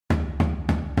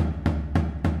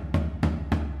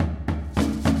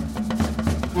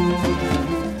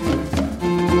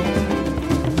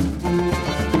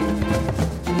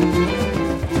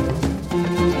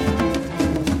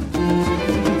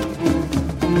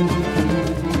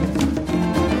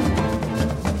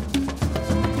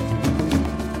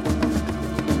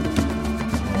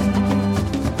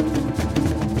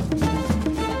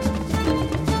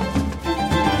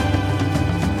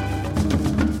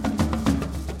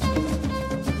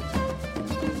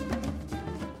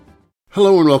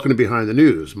Hello and welcome to Behind the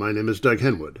News. My name is Doug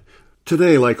Henwood.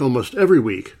 Today, like almost every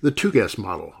week, the two-guest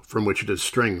model, from which it is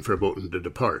string verboten to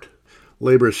depart.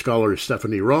 Labor scholar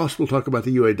Stephanie Ross will talk about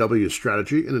the UAW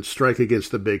strategy and its strike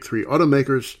against the big three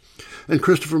automakers, and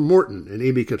Christopher Morton and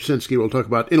Amy Kopczynski will talk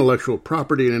about intellectual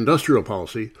property and industrial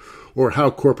policy, or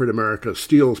how corporate America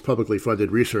steals publicly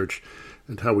funded research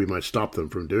and how we might stop them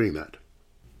from doing that.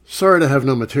 Sorry to have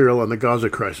no material on the Gaza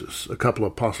crisis. A couple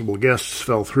of possible guests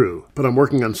fell through, but I'm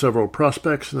working on several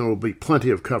prospects and there will be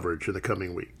plenty of coverage in the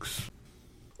coming weeks.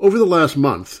 Over the last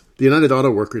month, the United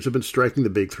Auto Workers have been striking the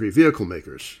big three vehicle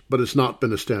makers, but it's not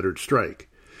been a standard strike.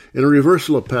 In a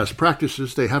reversal of past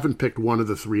practices, they haven't picked one of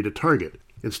the three to target.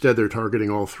 Instead, they're targeting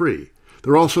all three.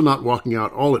 They're also not walking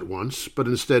out all at once, but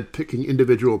instead picking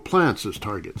individual plants as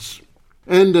targets.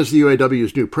 And as the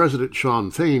UAW's new president, Shawn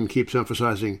Fain, keeps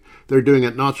emphasizing, they're doing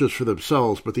it not just for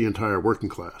themselves, but the entire working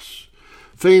class.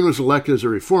 Fain was elected as a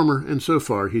reformer, and so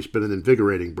far he's been an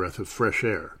invigorating breath of fresh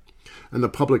air. And the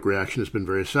public reaction has been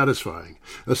very satisfying,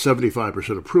 a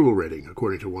 75% approval rating,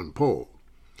 according to one poll.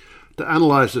 To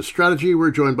analyze this strategy,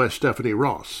 we're joined by Stephanie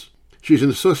Ross. She's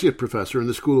an associate professor in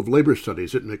the School of Labor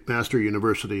Studies at McMaster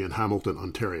University in Hamilton,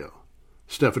 Ontario.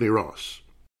 Stephanie Ross.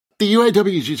 The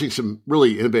UAW is using some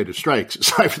really innovative strikes,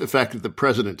 aside from the fact that the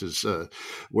president is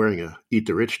wearing a Eat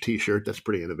the Rich t-shirt. That's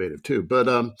pretty innovative, too. But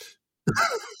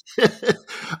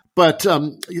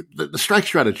the strike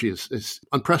strategy is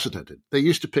unprecedented. They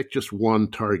used to pick just one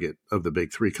target of the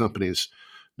big three companies.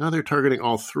 Now they're targeting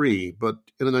all three, but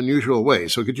in an unusual way.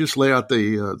 So could you just lay out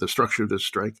the structure of this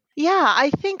strike? Yeah, I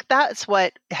think that's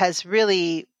what has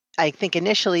really,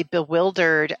 initially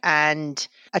bewildered and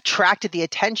attracted the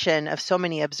attention of so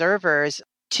many observers.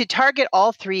 To target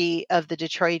all three of the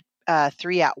Detroit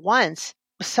three at once,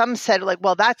 some said,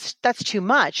 well, that's too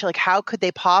much. How could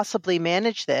they possibly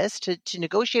manage this to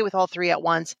negotiate with all three at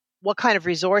once? What kind of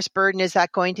resource burden is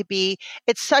that going to be?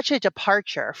 It's such a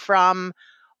departure from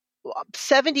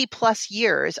 70 plus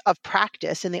years of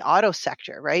practice in the auto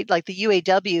sector, right? Like the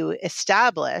UAW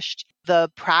established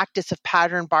the practice of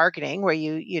pattern bargaining where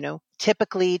you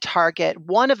typically target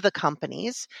one of the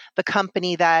companies, the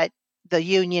company that the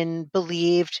union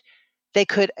believed they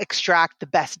could extract the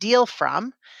best deal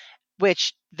from,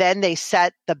 which then they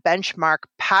set the benchmark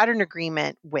pattern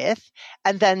agreement with,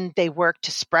 and then they work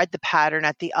to spread the pattern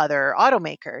at the other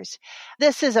automakers.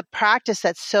 This is a practice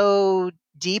that's so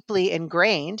deeply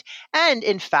ingrained. And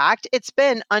in fact, it's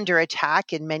been under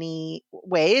attack in many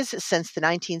ways since the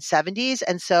 1970s.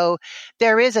 And so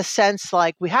there is a sense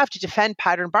like we have to defend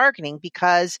pattern bargaining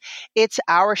because it's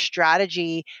our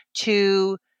strategy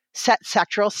to set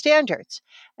sectoral standards.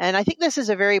 And I think this is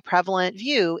a very prevalent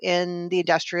view in the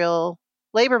industrial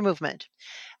labor movement.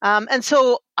 And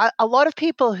so a lot of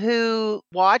people who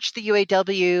watch the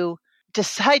UAW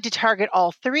decide to target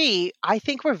all three, I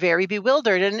think were very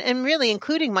bewildered and really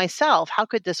including myself. How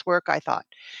could this work, I thought.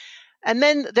 And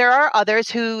then there are others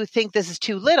who think this is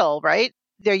too little, right?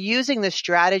 They're using this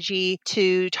strategy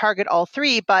to target all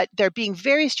three, but they're being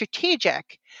very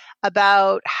strategic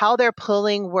about how they're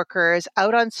pulling workers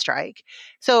out on strike.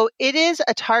 So it is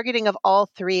a targeting of all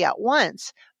three at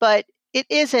once, but it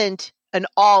isn't an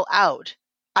all out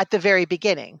at the very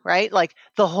beginning, right? Like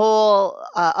the whole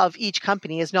of each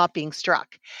company is not being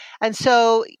struck. And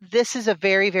so this is a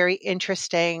very, very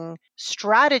interesting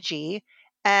strategy.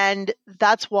 And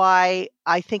that's why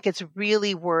I think it's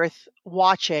really worth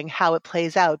watching how it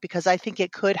plays out, because I think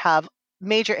it could have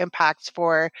major impacts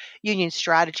for union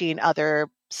strategy in other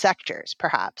sectors,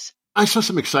 perhaps. I saw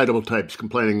some excitable types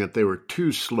complaining that they were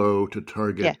too slow to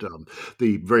target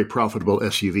the very profitable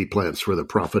SUV plants where the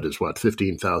profit is,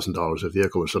 $15,000 a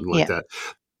vehicle or something like that.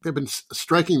 They've been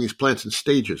striking these plants in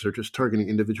stages. They're just targeting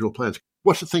individual plants.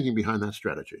 What's the thinking behind that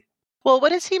strategy? Well,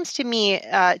 what it seems to me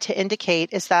to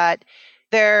indicate is that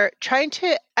they're trying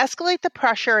to escalate the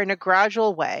pressure in a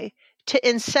gradual way to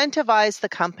incentivize the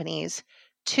companies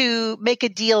to make a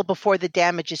deal before the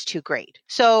damage is too great.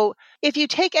 So if you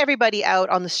take everybody out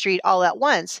on the street all at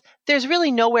once, there's really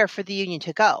nowhere for the union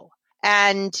to go.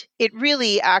 And it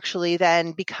really actually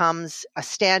then becomes a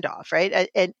standoff, right?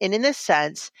 And in this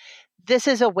sense, this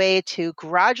is a way to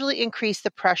gradually increase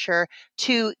the pressure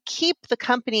to keep the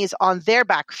companies on their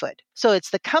back foot. So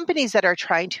it's the companies that are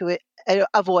trying to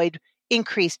avoid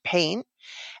increased pain.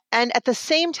 And at the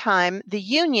same time, the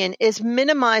union is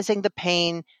minimizing the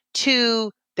pain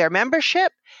to their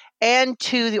membership and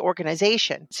to the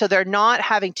organization. So they're not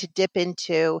having to dip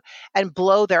into and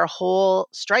blow their whole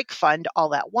strike fund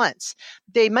all at once.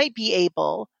 They might be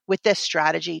able, with this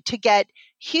strategy, to get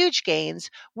huge gains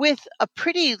with a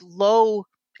pretty low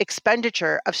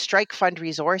expenditure of strike fund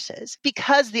resources,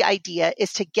 because the idea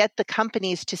is to get the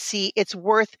companies to see it's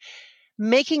worth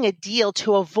making a deal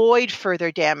to avoid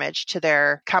further damage to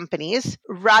their companies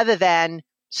rather than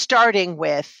starting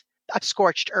with a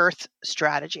scorched earth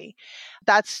strategy.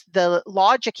 That's the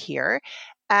logic here.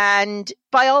 And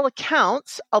by all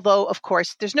accounts, although of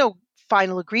course there's no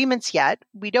final agreements yet,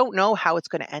 we don't know how it's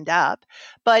going to end up.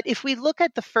 But if we look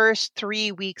at the first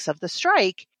 3 weeks of the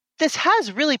strike, this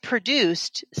has really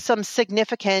produced some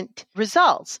significant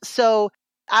results. So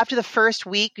after the first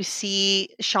week, you see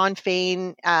Shawn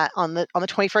Fain on the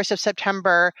 21st of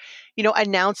September,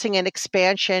 announcing an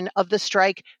expansion of the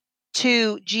strike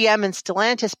to GM and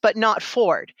Stellantis, but not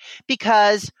Ford,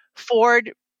 because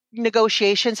Ford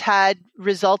negotiations had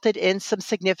resulted in some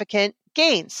significant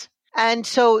gains. And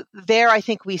so there, I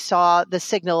think we saw the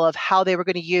signal of how they were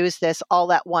going to use this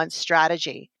all at once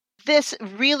strategy. This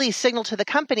really signaled to the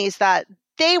companies that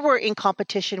they were in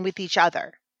competition with each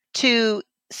other to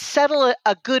settle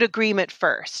a good agreement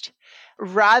first,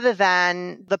 rather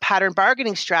than the pattern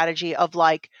bargaining strategy of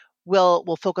like, we'll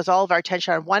focus all of our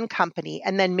attention on one company,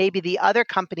 and then maybe the other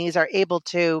companies are able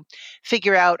to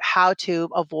figure out how to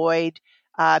avoid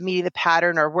meeting the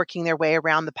pattern or working their way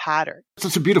around the pattern.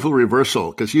 It's a beautiful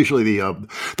reversal, because usually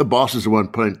the boss is the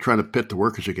one trying to pit the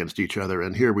workers against each other,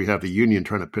 and here we have the union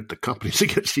trying to pit the companies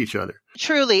against each other.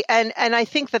 Truly, and I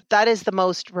think that is the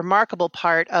most remarkable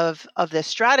part of this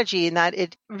strategy, in that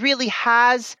it really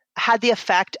has had the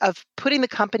effect of putting the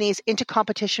companies into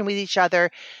competition with each other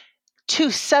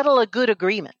to settle a good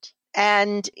agreement.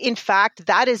 And in fact,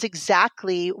 that is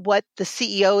exactly what the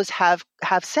CEOs have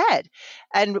said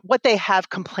and what they have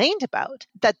complained about,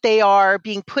 that they are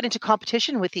being put into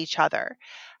competition with each other.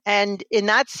 And in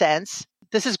that sense,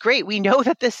 this is great. We know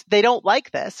that they don't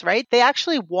like this, right? They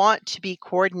actually want to be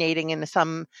coordinating in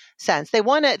some sense. They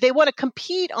want to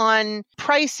compete on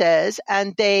prices,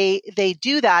 and they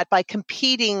do that by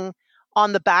competing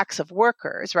on the backs of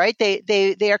workers, right?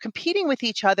 They are competing with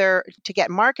each other to get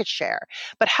market share.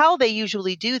 But how they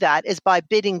usually do that is by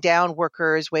bidding down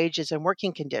workers' wages and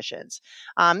working conditions.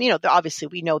 Obviously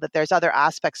we know that there's other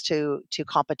aspects to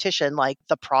competition, like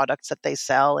the products that they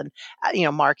sell and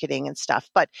marketing and stuff.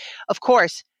 But of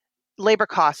course, labor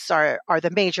costs are the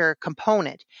major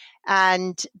component.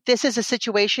 And this is a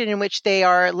situation in which they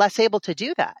are less able to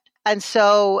do that. And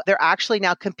so they're actually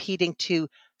now competing to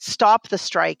stop the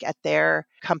strike at their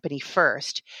company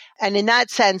first. And in that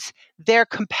sense, their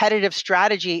competitive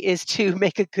strategy is to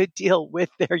make a good deal with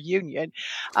their union.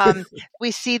 We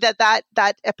see that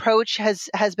approach has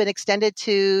been extended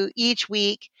to each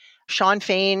week. Shawn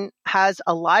Fain has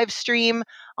a live stream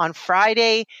on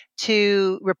Friday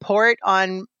to report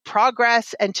on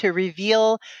progress and to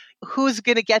reveal who's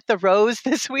going to get the rose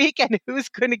this week and who's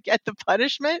going to get the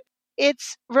punishment.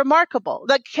 It's remarkable.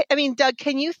 Doug,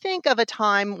 can you think of a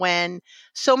time when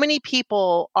so many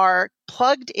people are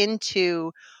plugged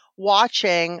into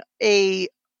watching an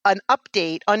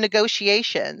update on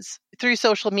negotiations through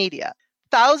social media?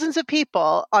 Thousands of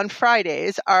people on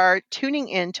Fridays are tuning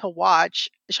in to watch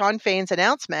Shawn Fain's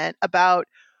announcement about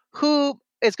who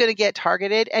is going to get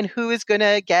targeted and who is going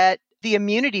to get the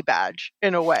immunity badge,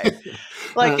 in a way.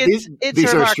 It's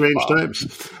these remarkable. Are strange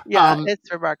times. Yeah,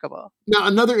 it's remarkable. Now,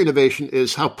 another innovation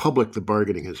is how public the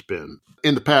bargaining has been.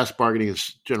 In the past, bargaining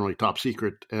is generally top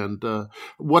secret. And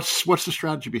what's the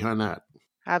strategy behind that?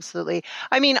 Absolutely.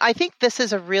 I think this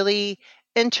is a really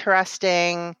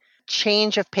interesting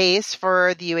change of pace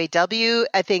for the UAW.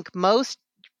 I think most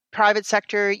private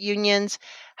sector unions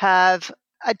have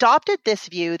adopted this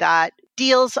view that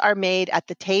deals are made at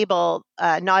the table,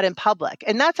 not in public.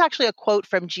 And that's actually a quote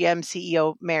from GM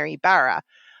CEO Mary Barra,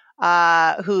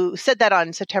 who said that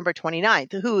on September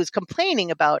 29th, who was complaining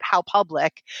about how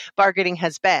public bargaining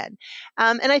has been.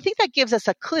 And I think that gives us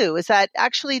a clue, is that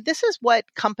actually this is what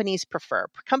companies prefer.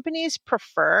 Companies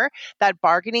prefer that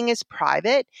bargaining is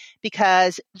private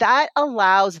because that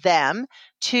allows them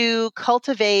to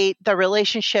cultivate the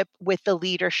relationship with the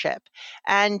leadership.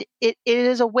 And it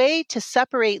is a way to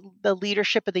separate the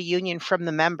leadership of the union from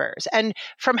the members, and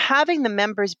from having the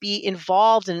members be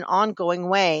involved in an ongoing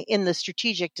way in the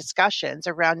strategic discussion discussions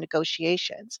around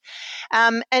negotiations.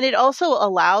 And it also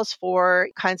allows for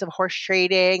kinds of horse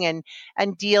trading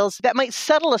and deals that might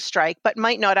settle a strike, but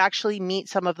might not actually meet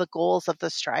some of the goals of the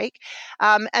strike.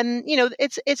 And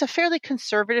it's a fairly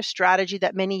conservative strategy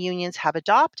that many unions have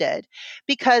adopted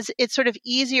because it's sort of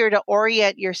easier to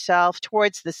orient yourself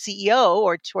towards the CEO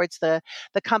or towards the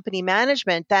company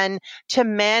management than to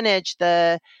manage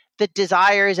the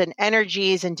desires and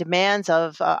energies and demands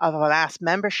of a mass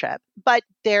membership. But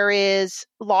there is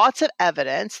lots of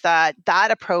evidence that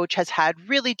that approach has had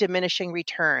really diminishing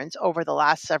returns over the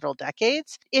last several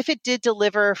decades. If it did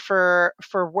deliver for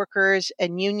workers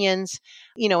and unions,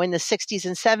 in the 60s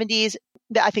and 70s,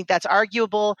 I think that's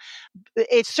arguable.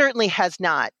 It certainly has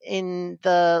not in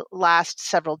the last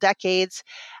several decades.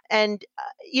 And,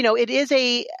 it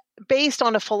is based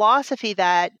on a philosophy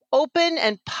that open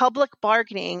and public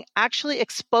bargaining actually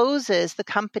exposes the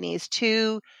companies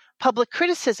to public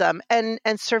criticism and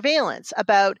surveillance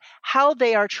about how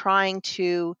they are trying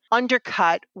to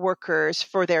undercut workers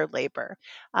for their labor.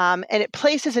 And it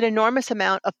places an enormous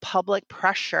amount of public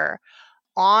pressure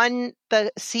on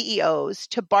the CEOs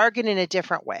to bargain in a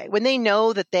different way. When they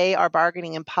know that they are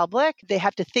bargaining in public, they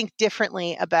have to think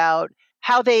differently about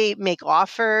how they make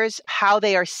offers, how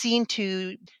they are seen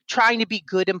to trying to be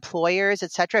good employers,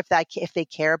 et cetera, if they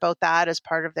care about that as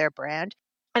part of their brand.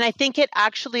 And I think it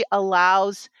actually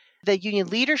allows the union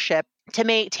leadership to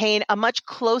maintain a much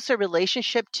closer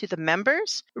relationship to the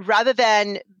members rather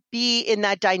than be in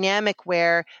that dynamic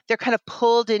where they're kind of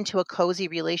pulled into a cozy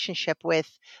relationship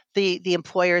with the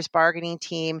employer's bargaining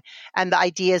team. And the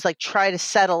idea is like try to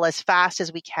settle as fast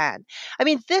as we can. I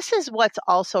mean, this is what's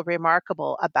also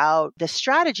remarkable about this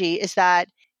strategy is that,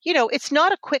 it's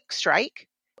not a quick strike.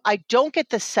 I don't get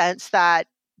the sense that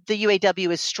the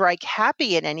UAW is strike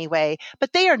happy in any way,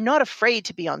 but they are not afraid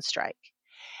to be on strike.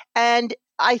 And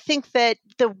I think that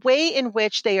the way in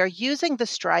which they are using the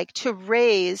strike to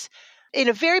raise, in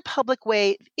a very public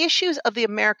way, issues of the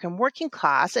American working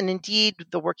class, and indeed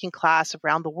the working class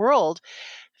around the world,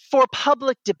 for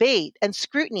public debate and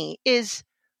scrutiny is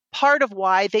part of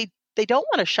why they don't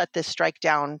want to shut this strike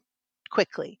down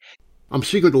quickly. I'm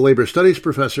speaking with the labor studies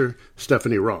professor,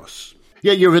 Stephanie Ross.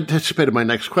 Yeah, you've anticipated my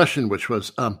next question, which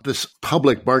was this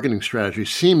public bargaining strategy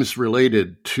seems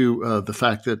related to the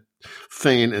fact that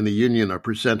Fain and the union are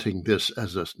presenting this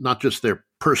as not just their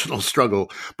personal struggle,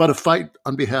 but a fight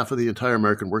on behalf of the entire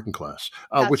American working class,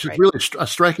 which is really a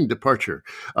striking departure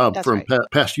from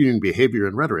past union behavior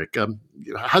and rhetoric.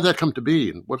 How'd that come to be,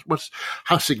 and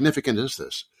how significant is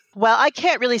this? Well, I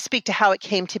can't really speak to how it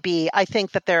came to be. I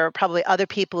think that there are probably other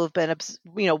people who've been,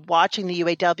 watching the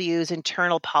UAW's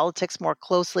internal politics more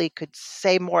closely could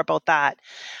say more about that.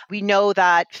 We know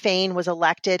that Fain was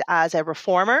elected as a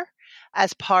reformer,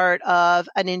 as part of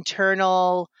an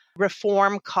internal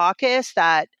reform caucus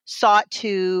that sought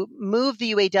to move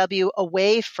the UAW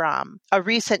away from a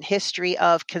recent history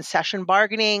of concession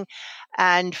bargaining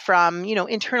and from,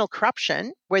 internal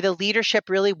corruption, where the leadership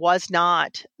really was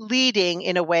not leading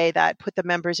in a way that put the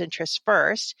members' interests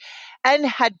first and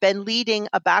had been leading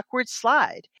a backward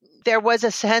slide. There was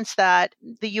a sense that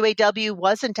the UAW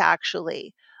wasn't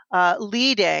actually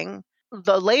leading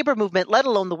the labor movement, let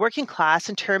alone the working class,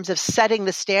 in terms of setting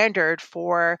the standard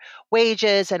for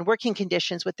wages and working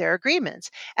conditions with their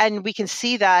agreements. And we can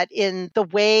see that in the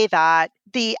way that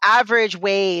the average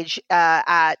wage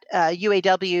at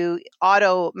UAW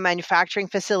auto manufacturing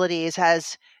facilities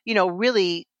has,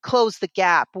 really closed the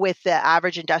gap with the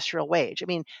average industrial wage. I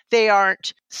mean, they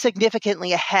aren't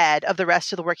significantly ahead of the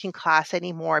rest of the working class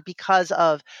anymore because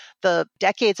of the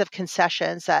decades of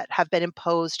concessions that have been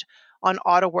imposed on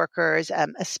auto workers,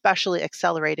 especially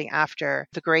accelerating after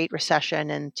the Great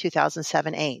Recession in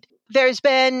 2007-8. There's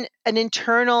been an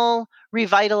internal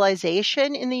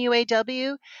revitalization in the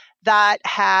UAW that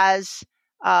has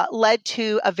led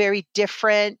to a very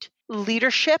different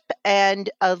leadership, and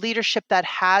a leadership that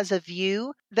has a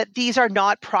view that these are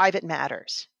not private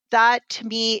matters. That, to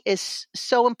me, is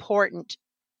so important.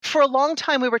 For a long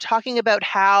time, we were talking about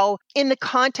how, in the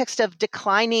context of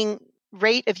declining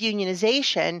rate of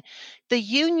unionization, the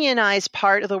unionized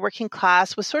part of the working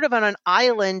class was sort of on an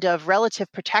island of relative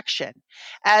protection,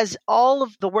 as all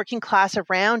of the working class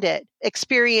around it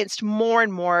experienced more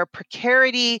and more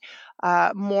precarity,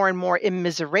 more and more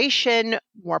immiseration,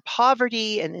 more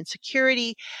poverty and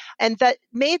insecurity, and that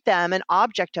made them an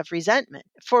object of resentment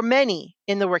for many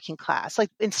in the working class.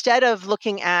 Like, instead of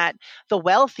looking at the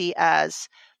wealthy as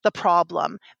the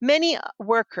problem, many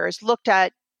workers looked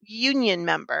at union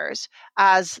members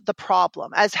as the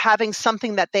problem, as having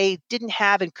something that they didn't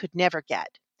have and could never get.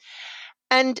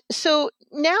 And so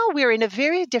now we're in a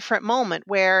very different moment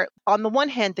where, on the one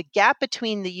hand, the gap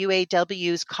between the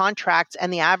UAW's contracts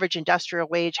and the average industrial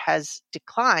wage has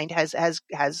declined, has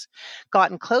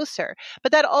gotten closer.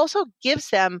 But that also gives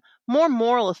them more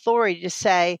moral authority to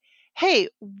say, hey,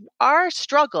 our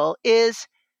struggle is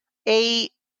a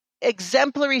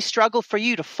exemplary struggle for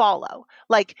you to follow.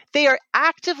 Like, they are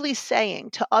actively saying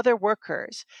to other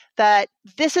workers that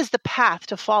this is the path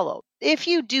to follow. If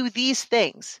you do these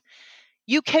things,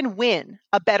 you can win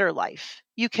a better life.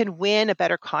 You can win a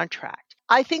better contract.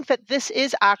 I think that this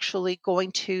is actually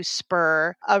going to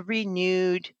spur a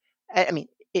renewed, I mean,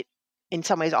 it in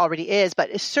some ways already is,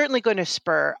 but it's certainly going to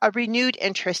spur a renewed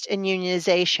interest in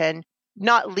unionization,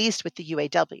 not least with the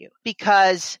UAW.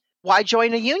 Because why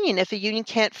join a union if a union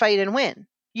can't fight and win?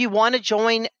 You want to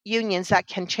join unions that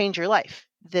can change your life.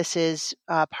 This is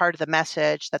part of the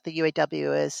message that the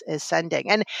UAW is sending.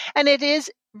 And it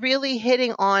is really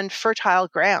hitting on fertile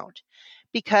ground,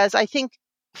 because I think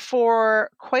for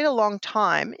quite a long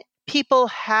time, people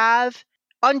have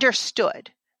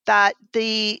understood that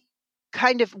the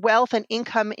kind of wealth and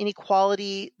income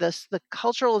inequality, the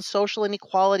cultural and social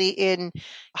inequality in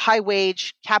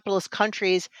high-wage capitalist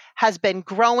countries has been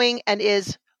growing and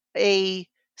is a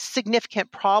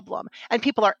significant problem. And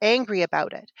people are angry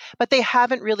about it. But they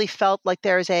haven't really felt like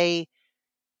there's a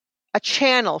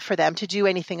channel for them to do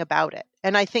anything about it.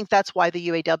 And I think that's why the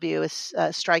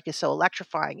UAW strike is so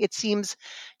electrifying. It seems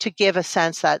to give a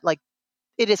sense that, like,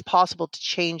 it is possible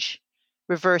to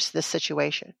reverse this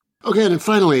situation. Okay, and then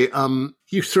finally,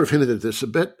 you sort of hinted at this a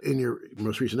bit in your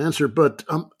most recent answer, but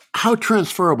how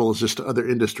transferable is this to other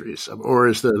industries? Or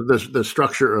is the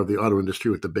structure of the auto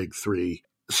industry with the big three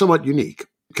somewhat unique?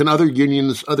 Can other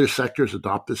unions, other sectors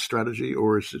adopt this strategy,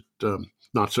 or is it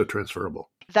not so transferable?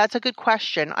 That's a good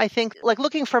question. I think, like,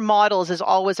 looking for models is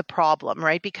always a problem,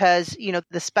 right? Because,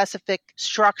 the specific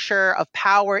structure of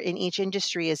power in each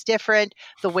industry is different.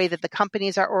 The way that the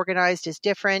companies are organized is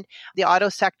different. The auto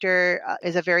sector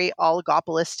is a very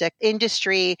oligopolistic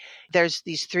industry. There's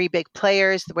these three big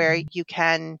players where you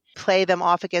can play them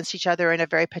off against each other in a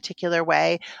very particular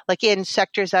way. Like in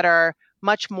sectors that are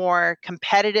much more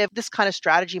competitive, this kind of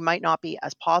strategy might not be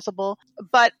as possible.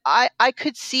 But I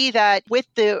could see that with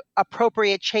the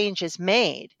appropriate changes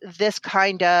made, this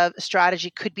kind of strategy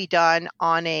could be done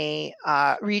on a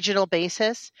regional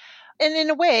basis. And in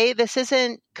a way, this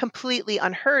isn't completely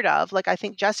unheard of. Like, I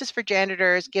think Justice for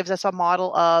Janitors gives us a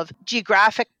model of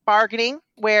geographic bargaining,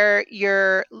 where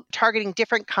you're targeting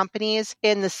different companies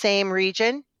in the same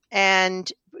region,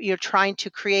 and you're trying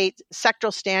to create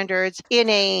sectoral standards in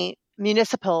a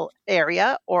municipal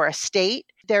area or a state.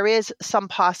 There is some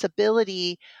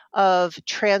possibility of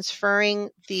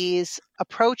transferring these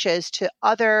approaches to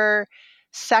other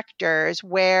sectors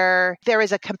where there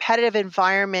is a competitive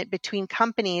environment between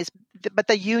companies, but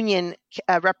the union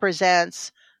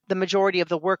represents the majority of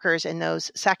the workers in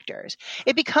those sectors.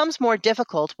 It becomes more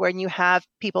difficult when you have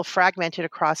people fragmented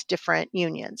across different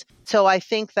unions. So I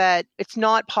think that it's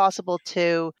not possible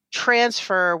to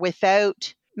transfer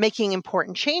without making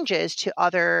important changes to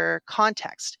other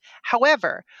contexts.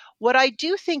 However, what I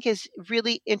do think is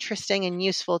really interesting and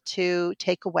useful to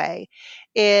take away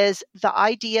is the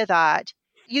idea that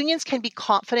unions can be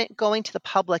confident going to the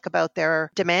public about their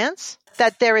demands,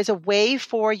 that there is a way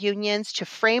for unions to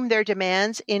frame their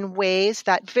demands in ways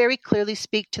that very clearly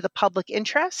speak to the public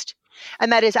interest,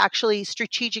 and that is actually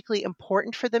strategically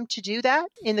important for them to do that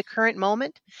in the current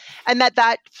moment, and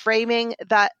that framing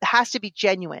that has to be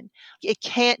genuine. It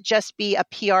can't just be a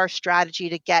PR strategy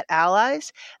to get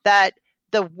allies, that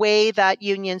the way that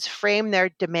unions frame their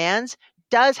demands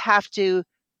does have to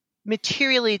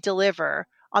materially deliver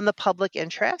on the public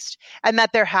interest, and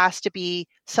that there has to be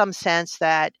some sense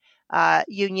that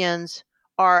unions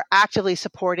are actively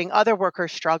supporting other worker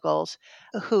struggles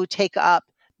who take up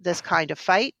this kind of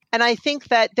fight. And I think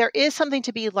that there is something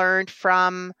to be learned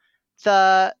from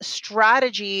the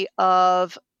strategy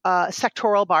of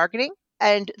sectoral bargaining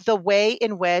and the way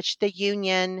in which the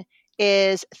union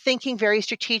is thinking very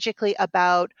strategically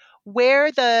about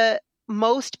where the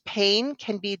most pain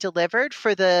can be delivered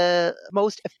for the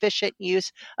most efficient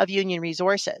use of union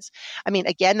resources. I mean,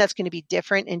 again, that's going to be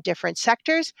different in different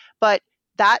sectors, but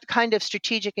that kind of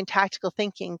strategic and tactical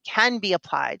thinking can be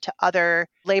applied to other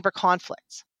labor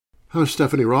conflicts. I'm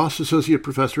Stephanie Ross, Associate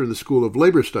Professor in the School of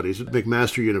Labor Studies at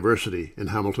McMaster University in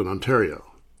Hamilton, Ontario.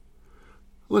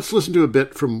 Let's listen to a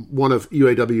bit from one of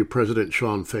UAW President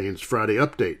Shawn Fain's Friday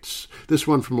updates, this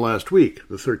one from last week,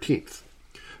 the 13th.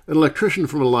 An electrician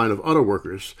from a line of auto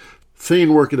workers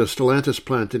Fain worked at a Stellantis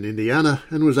plant in Indiana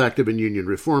and was active in union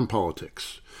reform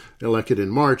politics. Elected in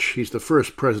March, he's the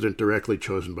first president directly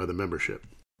chosen by the membership.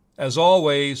 As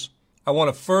always, I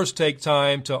want to first take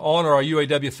time to honor our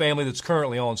UAW family that's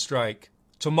currently on strike.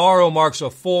 Tomorrow marks a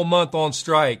full month on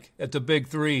strike at the Big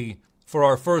Three for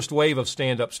our first wave of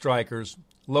stand-up strikers.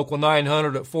 Local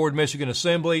 900 at Ford, Michigan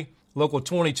Assembly, Local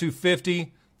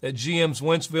 2250 at GM's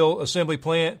Wentzville Assembly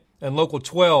Plant, and Local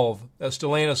 12 at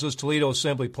Stellantis' Toledo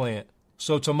Assembly Plant.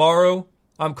 So tomorrow,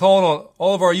 I'm calling on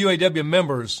all of our UAW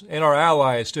members and our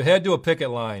allies to head to a picket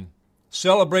line.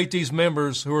 Celebrate these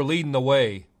members who are leading the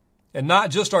way. And not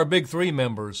just our Big Three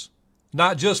members,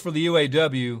 not just for the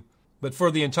UAW, but for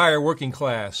the entire working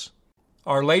class.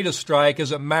 Our latest strike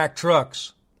is at Mack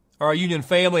Trucks. Our union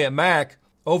family at Mack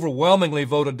overwhelmingly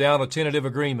voted down a tentative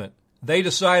agreement. They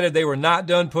decided they were not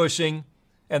done pushing,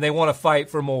 and they want to fight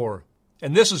for more.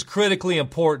 And this is critically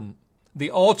important. The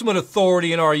ultimate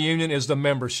authority in our union is the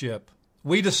membership.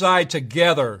 We decide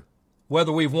together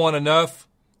whether we've won enough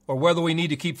or whether we need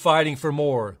to keep fighting for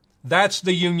more. That's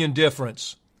the union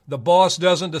difference. The boss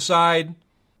doesn't decide.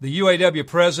 The UAW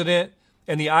president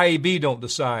and the IEB don't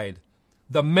decide.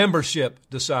 The membership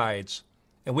decides.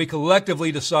 And we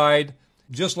collectively decide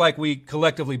just like we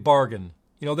collectively bargain.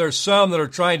 You know, there's some that are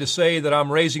trying to say that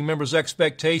I'm raising members'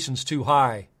 expectations too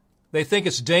high. They think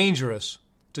it's dangerous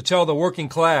to tell the working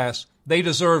class they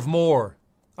deserve more.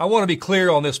 I want to be clear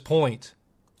on this point.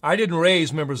 I didn't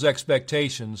raise members'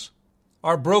 expectations.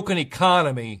 Our broken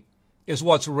economy is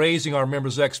what's raising our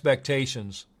members'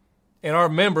 expectations. And our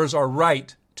members are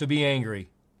right to be angry.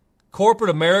 Corporate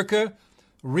America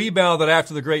rebounded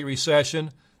after the Great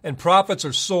Recession, and profits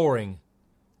are soaring.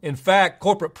 In fact,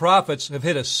 corporate profits have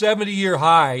hit a 70-year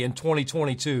high in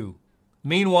 2022.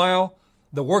 Meanwhile,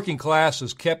 the working class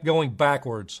has kept going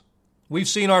backwards. We've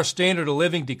seen our standard of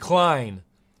living decline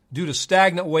due to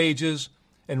stagnant wages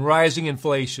and rising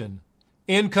inflation.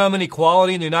 Income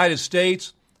inequality in the United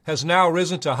States has now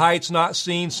risen to heights not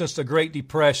seen since the Great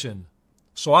Depression.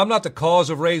 So I'm not the cause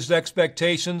of raised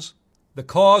expectations. The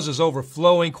cause is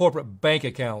overflowing corporate bank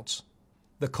accounts.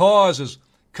 The cause is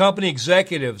company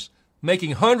executives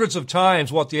making hundreds of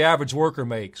times what the average worker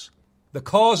makes. The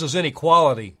cause is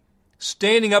inequality.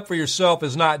 Standing up for yourself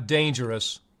is not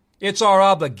dangerous. It's our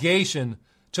obligation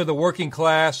to the working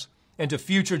class and to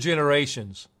future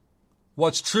generations.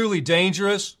 What's truly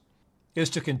dangerous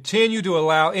is to continue to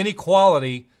allow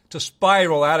inequality to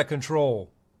spiral out of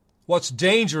control. What's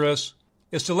dangerous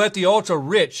is to let the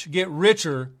ultra-rich get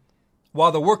richer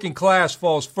while the working class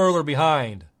falls further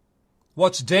behind.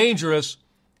 What's dangerous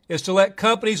is to let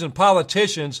companies and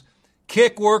politicians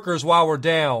kick workers while we're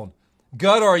down,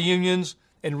 gut our unions,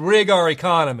 and rig our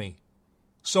economy.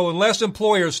 So unless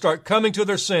employers start coming to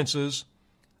their senses,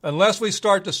 unless we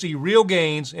start to see real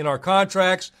gains in our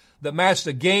contracts that match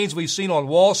the gains we've seen on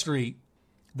Wall Street,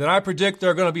 then I predict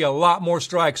there are going to be a lot more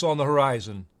strikes on the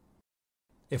horizon.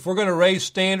 If we're going to raise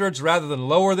standards rather than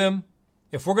lower them,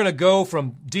 if we're going to go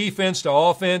from defense to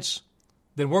offense,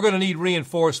 then we're going to need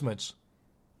reinforcements.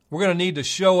 We're going to need to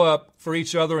show up for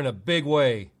each other in a big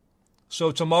way.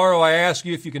 So tomorrow I ask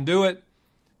you if you can do it,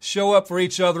 show up for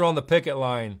each other on the picket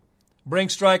line. Bring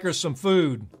strikers some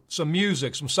food, some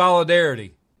music, some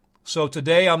solidarity. So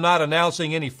today I'm not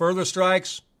announcing any further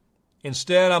strikes.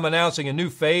 Instead, I'm announcing a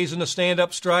new phase in the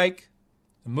stand-up strike.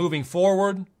 And moving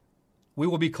forward, we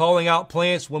will be calling out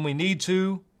plants when we need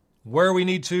to, where we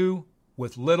need to,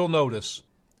 with little notice.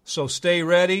 So stay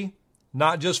ready,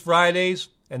 not just Fridays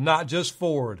and not just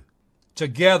Ford.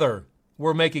 Together,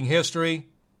 we're making history,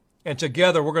 and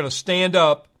together we're going to stand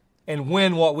up and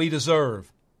win what we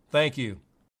deserve. Thank you.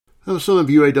 That was some of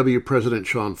UAW President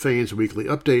Shawn Fain's weekly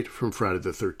update from Friday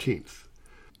the 13th.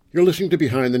 You're listening to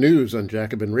Behind the News on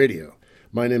Jacobin Radio.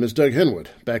 My name is Doug Henwood,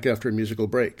 back after a musical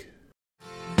break.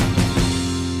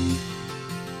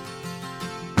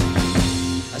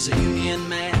 As a union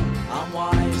man, I'm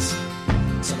wise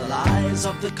to the lies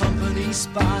of the company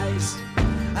spies,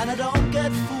 and I don't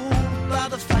get fooled by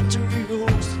the factory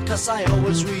rules, 'cause I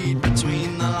always read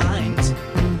between the lines,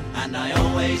 and I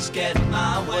always get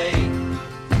my way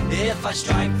if I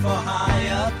strike for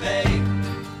higher pay.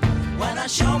 When I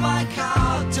show my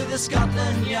card to the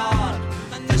Scotland Yard,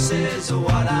 and this is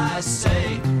what I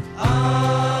say: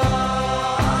 oh,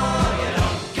 you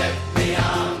don't get me,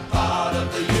 I'm part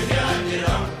of the union. You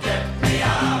don't get me,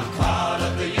 I'm part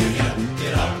of the union.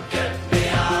 You don't get me,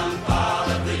 I'm part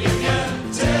of the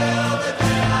union. Till the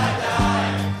day I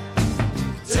die.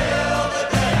 Till the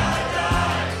day I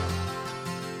die.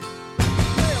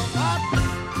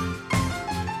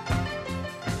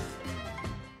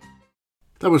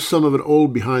 That was some of an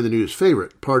old behind-the-news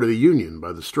favorite, Part of the Union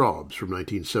by the Straubs from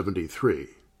 1973.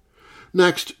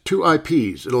 Next, two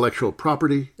IPs, intellectual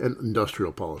property and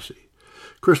industrial policy.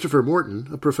 Christopher Morton,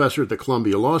 a professor at the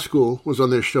Columbia Law School, was on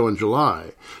this show in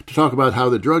July to talk about how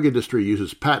the drug industry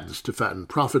uses patents to fatten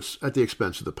profits at the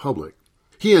expense of the public.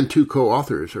 He and two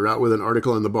co-authors are out with an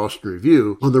article in the Boston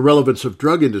Review on the relevance of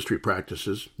drug industry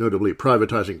practices, notably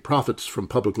privatizing profits from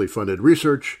publicly funded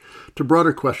research, to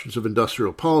broader questions of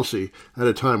industrial policy at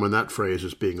a time when that phrase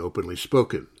is being openly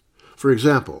spoken. For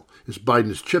example, is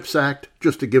Biden's CHIPS Act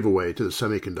just a giveaway to the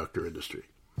semiconductor industry?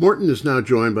 Morton is now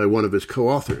joined by one of his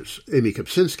co-authors, Amy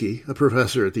Kopczynski, a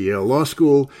professor at the Yale Law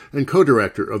School and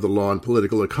co-director of the Law and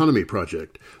Political Economy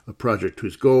Project, a project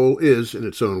whose goal is, in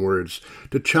its own words,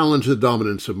 to challenge the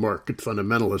dominance of market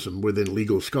fundamentalism within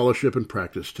legal scholarship and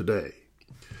practice today.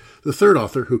 The third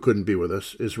author who couldn't be with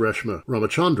us is Reshma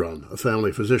Ramachandran, a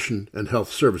family physician and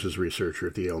health services researcher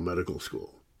at the Yale Medical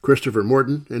School. Christopher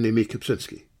Morton and Amy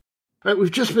Kopczynski.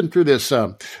 We've just been through this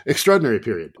extraordinary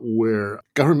period where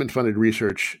government-funded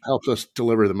research helped us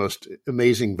deliver the most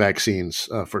amazing vaccines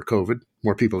for COVID.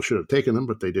 More people should have taken them,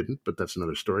 but they didn't, but that's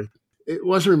another story. It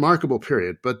was a remarkable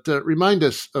period, but remind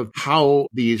us of how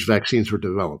these vaccines were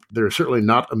developed. They're certainly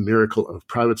not a miracle of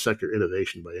private sector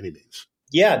innovation by any means.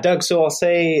 Yeah, Doug, so I'll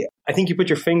say, I think you put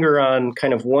your finger on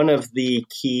kind of one of the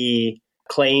key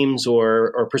claims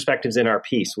or perspectives in our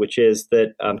piece, which is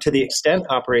that to the extent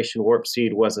Operation Warp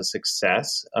Speed was a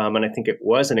success, and I think it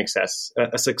was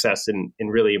a success in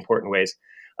really important ways,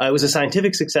 it was a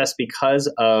scientific success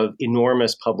because of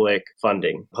enormous public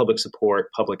funding, public support,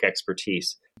 public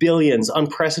expertise.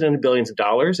 Unprecedented billions of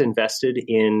dollars invested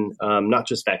in not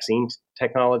just vaccine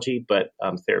technology, but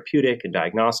therapeutic and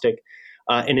diagnostic,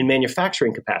 and in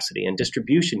manufacturing capacity and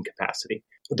distribution capacity.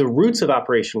 The roots of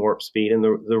Operation Warp Speed and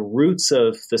the roots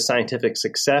of the scientific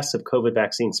success of COVID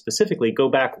vaccines specifically go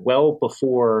back well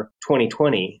before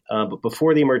 2020, but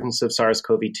before the emergence of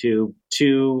SARS-CoV-2,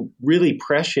 to really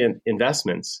prescient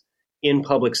investments in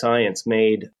public science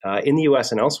made in the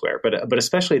U.S. and elsewhere, but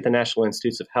especially at the National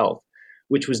Institutes of Health,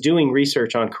 which was doing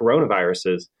research on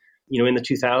coronaviruses in the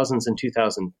 2000s and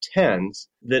 2010s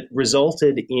that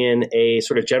resulted in a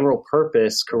sort of general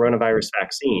purpose coronavirus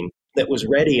vaccine that was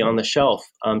ready on the shelf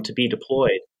to be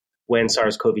deployed when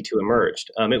SARS-CoV-2 emerged.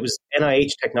 It was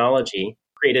NIH technology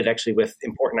created actually with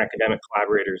important academic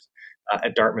collaborators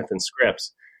at Dartmouth and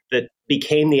Scripps that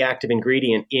became the active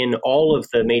ingredient in all of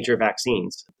the major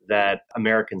vaccines that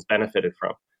Americans benefited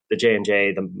from, the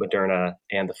J&J, the Moderna,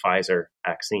 and the Pfizer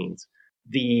vaccines.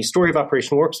 The story of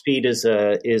Operation Warp Speed is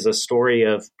a story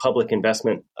of public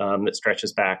investment that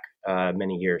stretches back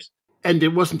many years. And it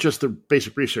wasn't just the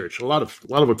basic research. A lot of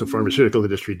what the pharmaceutical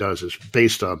industry does is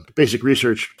based on basic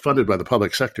research funded by the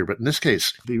public sector. But in this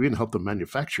case, they even helped them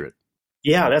manufacture it.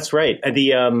 Yeah, that's right.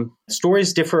 The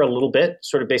stories differ a little bit,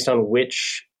 sort of based on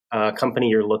which company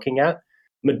you're looking at.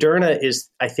 Moderna is,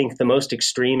 I think, the most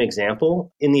extreme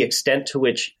example in the extent to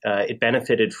which it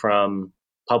benefited from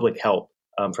public help,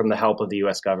 from the help of the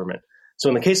U.S. government. So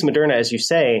in the case of Moderna, as you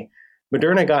say,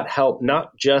 Moderna got help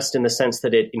not just in the sense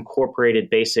that it incorporated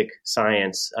basic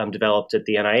science developed at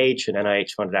the NIH and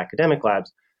NIH-funded academic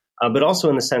labs, but also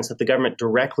in the sense that the government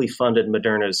directly funded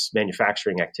Moderna's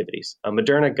manufacturing activities.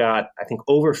 Moderna got, I think,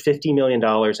 over $50 million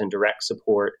in direct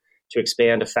support to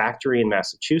expand a factory in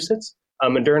Massachusetts.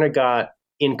 Moderna got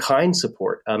in-kind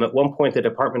support. At one point, the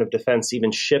Department of Defense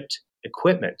even shipped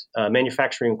equipment,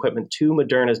 manufacturing equipment, to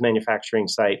Moderna's manufacturing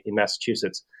site in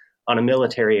Massachusetts on a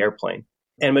military airplane.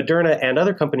 And Moderna and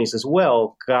other companies as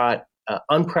well got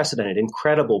unprecedented,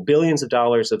 incredible billions of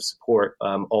dollars of support,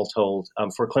 all told,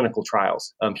 for clinical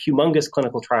trials, humongous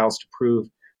clinical trials to prove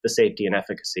the safety and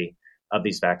efficacy of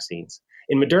these vaccines.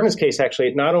 In Moderna's case, actually,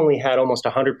 it not only had almost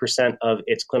 100% of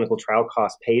its clinical trial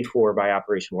costs paid for by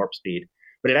Operation Warp Speed,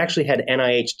 but it actually had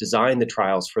NIH design the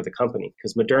trials for the company,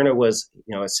 because Moderna was,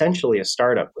 essentially a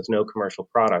startup with no commercial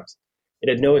products. It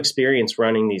had no experience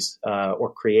running these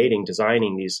or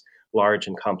designing these large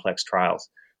and complex trials.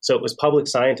 So it was public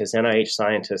scientists, NIH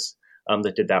scientists,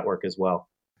 that did that work as well.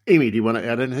 Amy, do you want to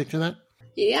add anything to that?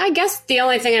 Yeah, I guess the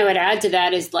only thing I would add to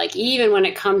that is, even when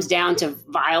it comes down to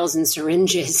vials and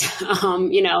syringes,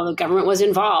 the government was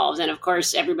involved. And of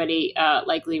course, everybody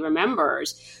likely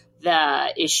remembers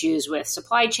the issues with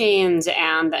supply chains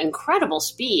and the incredible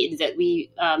speed that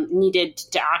we needed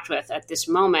to act with at this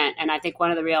moment. And I think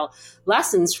one of the real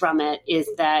lessons from it is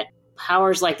that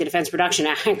powers like the Defense Production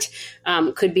Act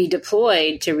could be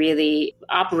deployed to really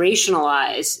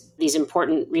operationalize these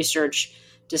important research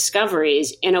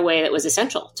discoveries in a way that was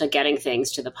essential to getting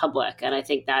things to the public. And I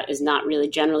think that is not really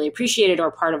generally appreciated or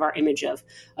part of our image of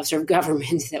sort of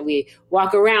government that we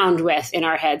walk around with in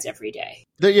our heads every day.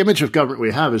 The image of government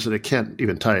we have is that it can't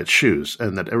even tie its shoes,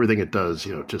 and that everything it does,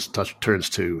 just turns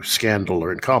to scandal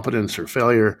or incompetence or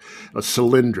failure. A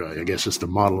Solyndra, I guess, is the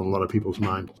model in a lot of people's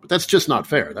mind. But that's just not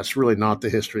fair. That's really not the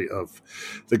history of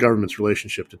the government's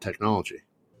relationship to technology.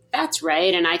 That's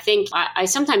right. And I think I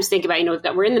sometimes think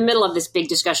about, we're in the middle of this big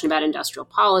discussion about industrial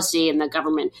policy and the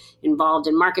government involved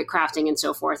in market crafting and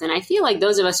so forth. And I feel like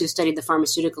those of us who studied the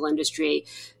pharmaceutical industry,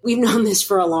 we've known this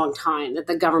for a long time, that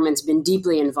the government's been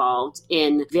deeply involved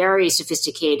in very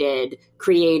sophisticated,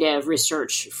 creative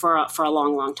research for a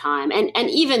long, long time. And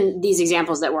even these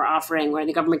examples that we're offering where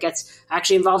the government gets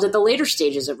actually involved at the later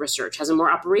stages of research, has a more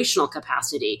operational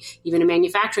capacity, even a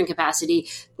manufacturing capacity,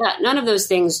 that none of those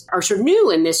things are sort of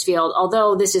new in this field,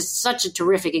 although this is such a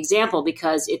terrific example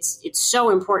because it's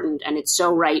so important and it's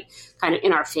so right kind of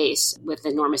in our face with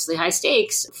enormously high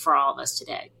stakes for all of us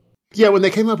today. Yeah, when they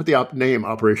came up with the name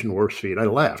Operation Warp Speed, I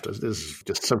laughed. This is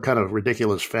just some kind of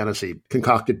ridiculous fantasy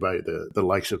concocted by the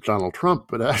likes of Donald Trump,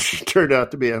 but it actually turned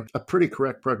out to be a pretty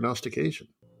correct prognostication.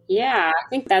 Yeah, I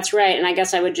think that's right. And I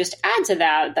guess I would just add to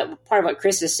that part of what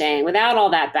Chris is saying, without all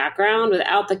that background,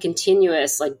 without the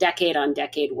continuous decade on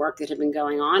decade work that had been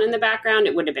going on in the background,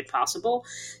 it wouldn't have been possible.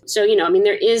 So,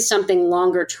 there is something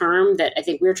longer term that I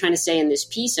think we're trying to say in this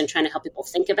piece and trying to help people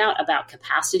think about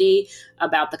capacity,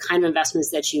 about the kind of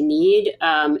investments that you need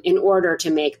in order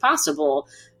to make possible,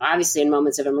 obviously in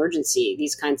moments of emergency,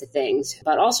 these kinds of things,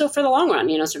 but also for the long run,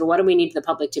 sort of what do we need the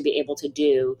public to be able to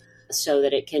do so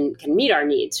that it can meet our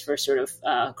needs for sort of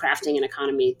crafting an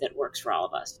economy that works for all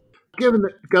of us. Given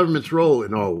the government's role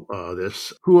in all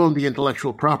this, who owned the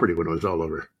intellectual property when it was all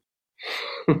over?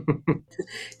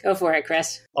 Go for it,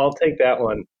 Chris. I'll take that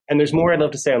one. And there's more I'd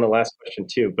love to say on the last question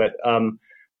too. But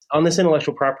on this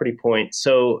intellectual property point,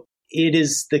 so it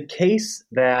is the case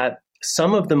that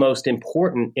some of the most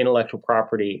important intellectual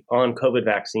property on COVID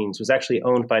vaccines was actually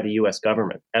owned by the U.S.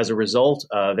 government as a result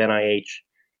of NIH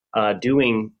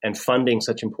doing and funding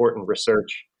such important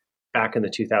research back in the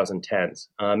 2010s.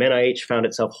 NIH found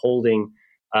itself holding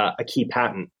a key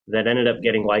patent that ended up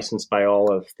getting licensed by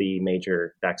all of the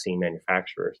major vaccine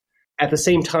manufacturers. At the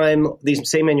same time, these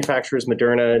same manufacturers,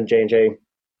 Moderna and J&J,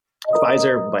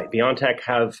 Pfizer, BioNTech,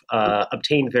 have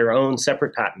obtained their own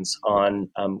separate patents on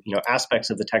aspects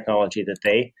of the technology that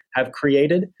they have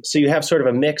created. So you have sort of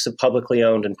a mix of publicly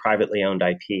owned and privately owned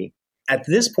IP. At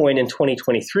this point in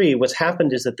 2023, what's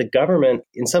happened is that the government,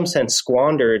 in some sense,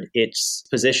 squandered its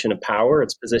position of power,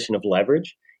 its position of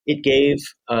leverage. It gave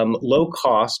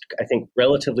low-cost, I think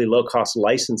relatively low-cost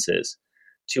licenses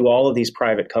to all of these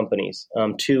private companies,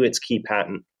 to its key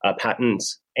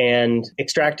patents, and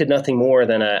extracted nothing more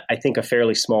than, I think, a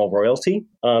fairly small royalty.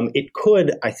 It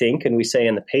could, I think, and we say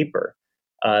in the paper,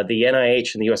 the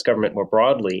NIH and the U.S. government more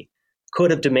broadly could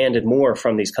have demanded more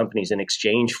from these companies in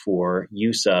exchange for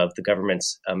use of the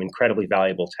government's incredibly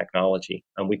valuable technology.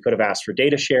 We could have asked for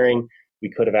data sharing. We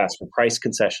could have asked for price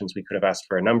concessions. We could have asked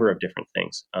for a number of different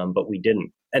things, but we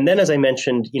didn't. And then, as I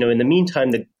mentioned, in the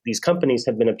meantime, these companies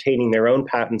have been obtaining their own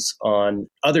patents on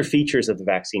other features of the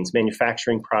vaccines,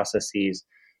 manufacturing processes,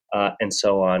 and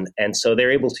so on. And so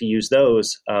they're able to use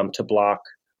those to block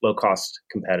low-cost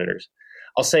competitors.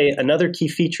 I'll say another key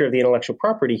feature of the intellectual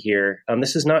property here,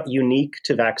 this is not unique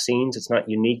to vaccines. It's not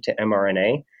unique to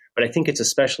mRNA, but I think it's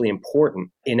especially important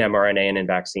in mRNA and in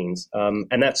vaccines.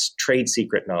 And that's trade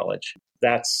secret knowledge.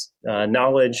 That's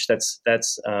knowledge,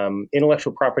 that's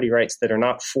intellectual property rights that are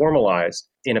not formalized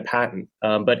in a patent,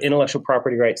 but intellectual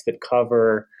property rights that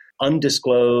cover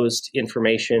undisclosed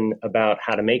information about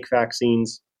how to make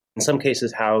vaccines, in some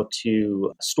cases, how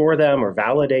to store them or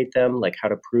validate them, like how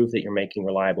to prove that you're making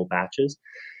reliable batches.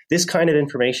 This kind of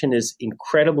information is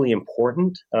incredibly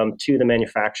important to the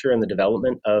manufacture and the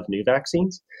development of new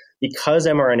vaccines. Because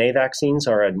mRNA vaccines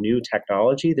are a new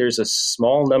technology, there's a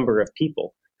small number of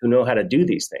people who know how to do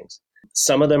these things.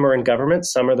 Some of them are in government,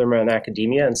 some of them are in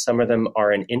academia, and some of them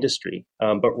are in industry.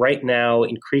 But right now,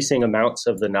 increasing amounts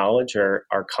of the knowledge are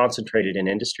concentrated in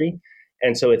industry.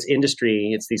 And so it's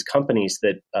industry, it's these companies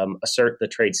that assert the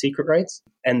trade secret rights,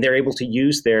 and they're able to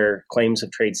use their claims of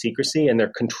trade secrecy and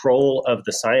their control of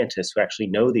the scientists who actually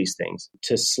know these things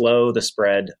to slow the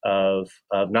spread of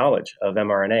knowledge of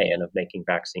mRNA and of making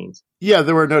vaccines. Yeah,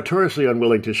 they were notoriously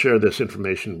unwilling to share this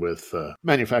information with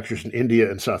manufacturers in India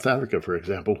and South Africa, for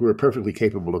example, who are perfectly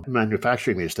capable of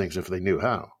manufacturing these things if they knew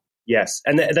how. Yes,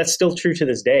 and that's still true to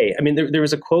this day. I mean, there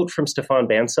was a quote from Stefan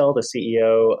Bancel, the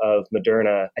CEO of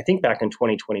Moderna, I think back in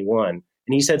 2021, and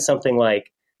he said something like,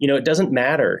 it doesn't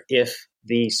matter if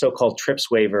the so-called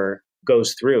TRIPS waiver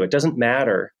goes through. It doesn't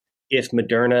matter if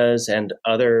Moderna's and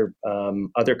other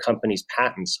companies'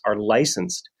 patents are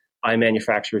licensed by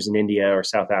manufacturers in India or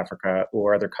South Africa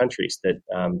or other countries that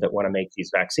want to make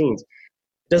these vaccines.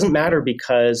 It doesn't matter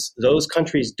because those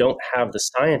countries don't have the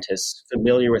scientists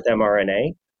familiar with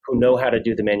mRNA who know how to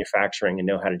do the manufacturing and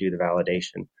know how to do the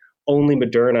validation. Only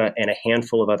Moderna and a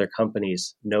handful of other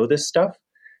companies know this stuff.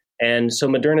 And so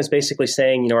Moderna is basically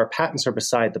saying, our patents are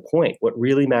beside the point. What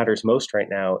really matters most right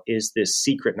now is this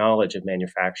secret knowledge of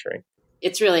manufacturing.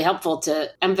 It's really helpful to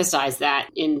emphasize that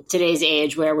in today's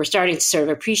age where we're starting to sort of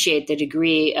appreciate the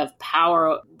degree of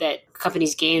power that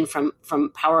companies gain from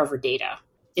power over data.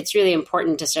 It's really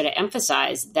important to sort of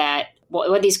emphasize that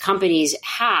what these companies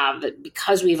have,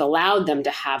 because we've allowed them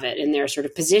to have it in their sort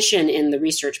of position in the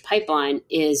research pipeline,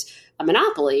 is a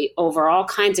monopoly over all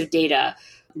kinds of data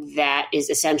that is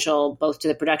essential both to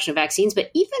the production of vaccines, but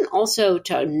even also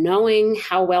to knowing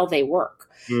how well they work.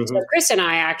 Mm-hmm. So Chris and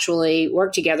I actually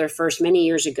worked together first many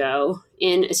years ago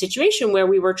in a situation where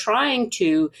we were trying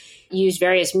to use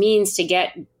various means to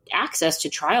get access to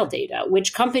trial data,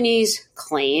 which companies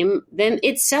claim them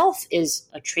itself is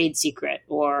a trade secret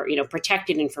or,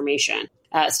 protected information,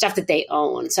 stuff that they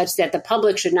own, such that the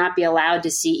public should not be allowed to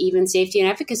see even safety and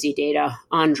efficacy data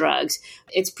on drugs.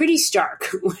 It's pretty stark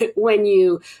when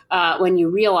you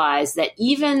realize that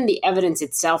even the evidence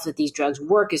itself that these drugs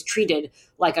work is treated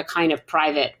like a kind of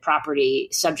private property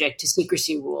subject to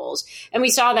secrecy rules. And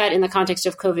we saw that in the context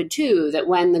of COVID too, that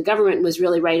when the government was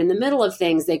really right in the middle of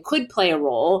things, they could play a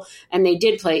role, and they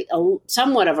did play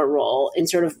somewhat of a role in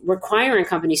sort of requiring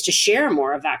companies to share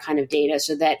more of that kind of data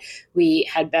so that we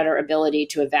had better ability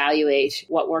to evaluate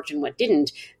what worked and what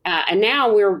didn't. And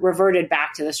now we're reverted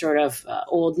back to the sort of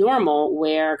old normal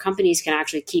where companies can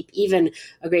actually keep even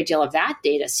a great deal of that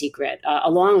data secret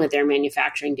along with their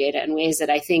manufacturing data in ways that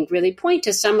I think really point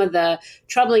to some of the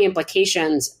troubling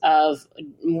implications of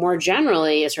more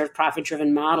generally a sort of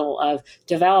profit-driven model of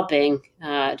developing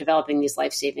these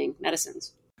life-saving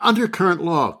medicines. Under current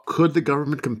law, could the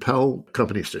government compel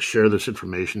companies to share this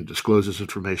information, disclose this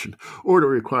information, or to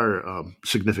require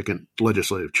significant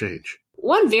legislative change?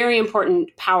 One very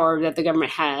important power that the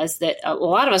government has that a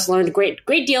lot of us learned a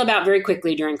great deal about very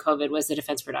quickly during COVID was the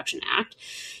Defense Production Act.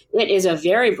 It is a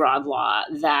very broad law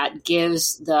that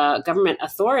gives the government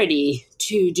authority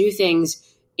to do things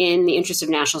in the interest of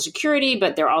national security,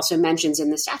 but there are also mentions in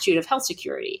the statute of health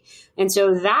security. And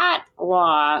so that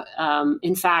law,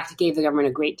 in fact, gave the government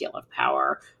a great deal of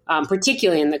power,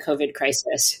 particularly in the COVID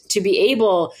crisis, to be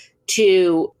able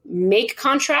to make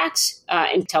contracts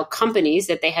and tell companies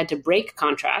that they had to break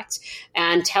contracts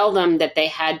and tell them that they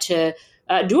had to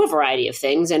do a variety of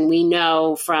things. And we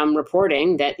know from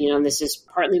reporting that, this is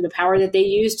partly the power that they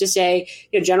used to say,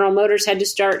 General Motors had to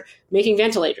start making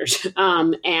ventilators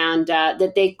and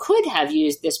that they could have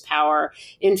used this power.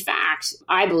 In fact,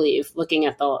 I believe, looking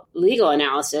at the legal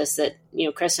analysis that,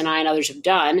 Chris and I and others have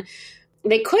done,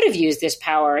 they could have used this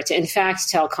power to, in fact,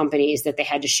 tell companies that they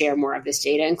had to share more of this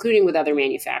data, including with other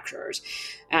manufacturers,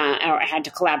 or had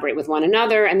to collaborate with one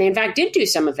another. And they, in fact, did do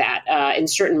some of that in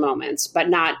certain moments, but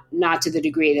not to the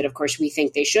degree that, of course, we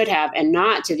think they should have, and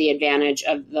not to the advantage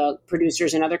of the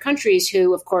producers in other countries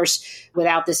who, of course,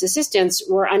 without this assistance,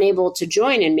 were unable to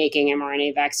join in making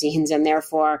mRNA vaccines and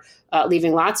therefore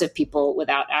leaving lots of people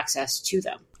without access to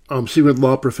them. See with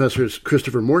law professors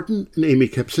Christopher Morton and Amy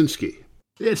Kapczynski.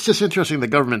 It's just interesting the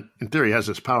government, in theory, has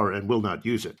this power and will not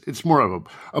use it. It's more of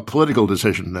a political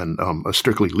decision than a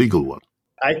strictly legal one.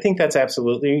 I think that's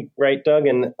absolutely right, Doug.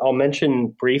 And I'll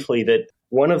mention briefly that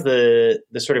one of the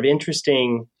sort of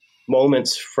interesting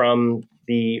moments from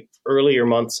the earlier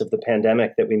months of the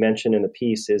pandemic that we mentioned in the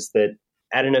piece is that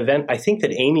at an event, I think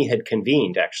that Amy had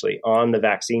convened actually on the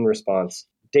vaccine response,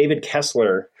 David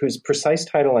Kessler, whose precise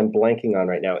title I'm blanking on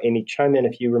right now. Amy, chime in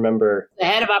if you remember. The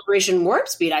head of Operation Warp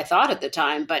Speed, I thought at the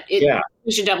time, but we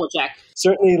should double check.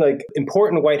 Certainly,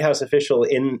 important White House official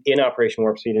in Operation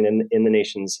Warp Speed and in the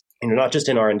nation's, not just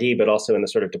in R&D, but also in the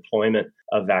sort of deployment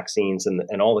of vaccines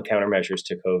and all the countermeasures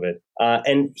to COVID.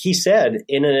 And he said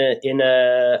in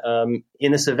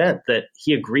this event that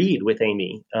he agreed with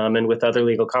Amy and with other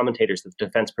legal commentators that the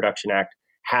Defense Production Act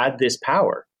had this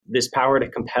power to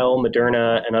compel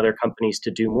Moderna and other companies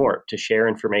to do more, to share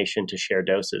information, to share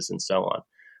doses, and so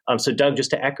on. So, Doug,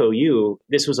 just to echo you,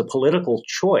 this was a political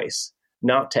choice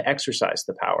not to exercise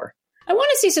the power. I want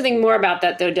to say something more about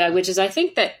that, though, Doug, which is I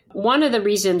think that one of the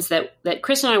reasons that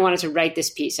Chris and I wanted to write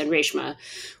this piece, and Reshma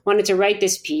wanted to write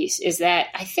this piece, is that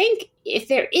I think if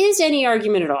there is any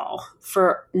argument at all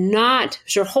for not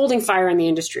sort of holding fire in the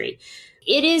industry,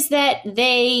 it is that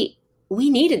they we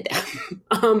needed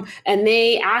them. And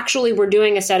they actually were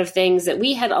doing a set of things that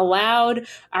we had allowed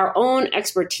our own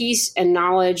expertise and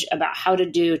knowledge about how to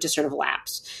do to sort of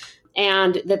lapse.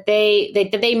 And that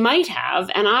they might have.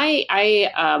 And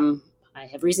I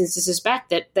have reasons to suspect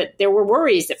that there were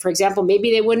worries that, for example,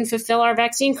 maybe they wouldn't fulfill our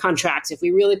vaccine contracts if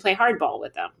we really play hardball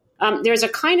with them. There's a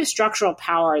kind of structural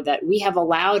power that we have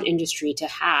allowed industry to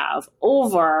have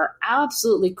over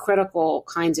absolutely critical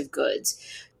kinds of goods.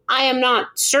 I am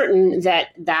not certain that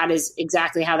that is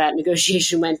exactly how that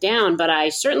negotiation went down, but I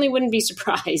certainly wouldn't be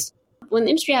surprised. When the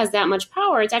industry has that much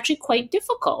power, it's actually quite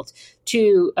difficult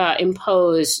to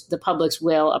impose the public's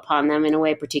will upon them in a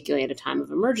way, particularly at a time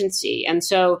of emergency. And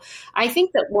so I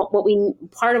think that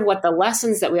part of what the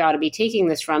lessons that we ought to be taking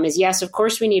this from is, yes, of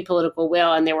course we need political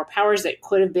will, and there were powers that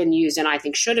could have been used and I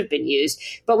think should have been used.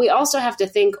 But we also have to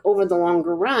think over the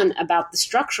longer run about the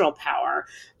structural power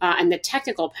and the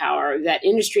technical power that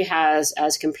industry has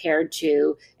as compared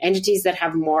to entities that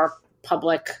have more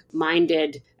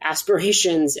public-minded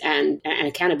aspirations and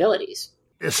accountabilities.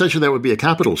 Essentially, that would be a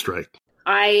capital strike.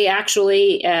 I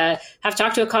actually have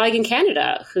talked to a colleague in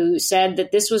Canada who said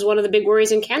that this was one of the big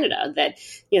worries in Canada, that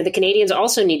the Canadians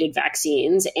also needed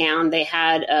vaccines, and they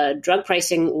had a drug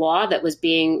pricing law that was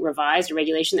being revised, a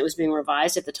regulation that was being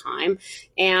revised at the time,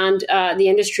 and the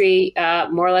industry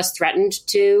more or less threatened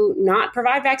to not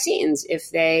provide vaccines if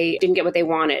they didn't get what they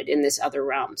wanted in this other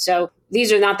realm. So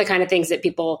these are not the kind of things that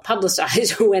people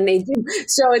publicize when they do.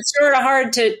 So it's sort of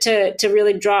hard to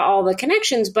really draw all the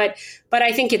connections, but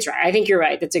I think it's right. I think you're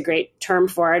right. That's a great term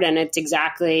for it. And it's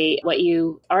exactly what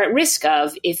you are at risk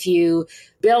of if you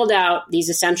build out these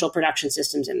essential production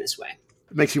systems in this way.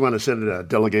 It makes you want to send a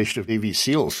delegation of Navy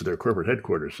SEALs to their corporate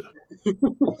headquarters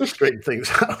to straighten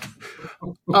things out.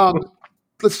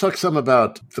 Let's talk some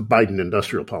about the Biden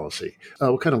industrial policy.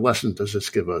 What kind of lesson does this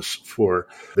give us for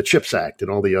the CHIPS Act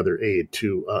and all the other aid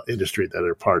to industry that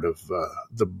are part of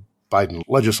the Biden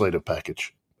legislative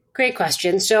package? Great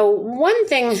question. So one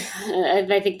thing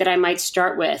I think that I might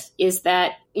start with is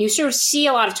that you sort of see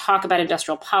a lot of talk about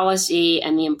industrial policy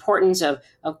and the importance of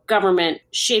government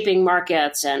shaping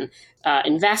markets and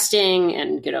investing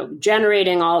and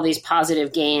generating all these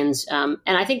positive gains. And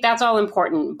I think that's all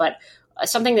important, but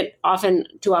something that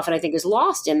too often I think is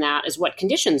lost in that is what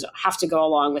conditions have to go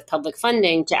along with public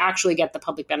funding to actually get the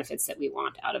public benefits that we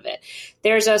want out of it.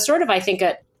 There's a sort of, I think,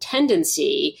 a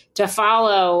tendency to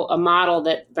follow a model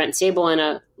that Brent Sable in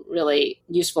a really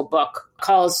useful book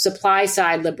calls supply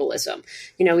side liberalism.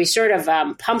 We sort of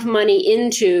pump money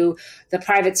into the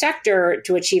private sector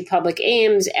to achieve public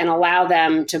aims and allow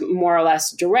them to more or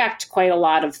less direct quite a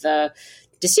lot of the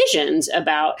decisions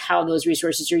about how those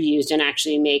resources are used and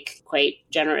actually make quite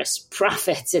generous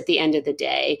profits at the end of the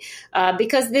day.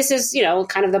 Because this is,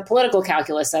 kind of the political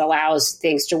calculus that allows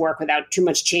things to work without too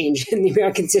much change in the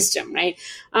American system, right?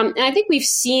 And I think we've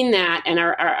seen that and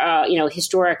are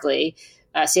historically,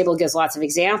 Sable gives lots of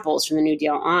examples from the New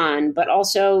Deal on, but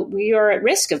also we are at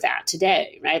risk of that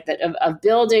today, right? That of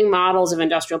building models of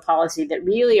industrial policy that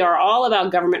really are all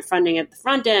about government funding at the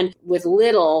front end with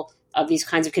little of these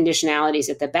kinds of conditionalities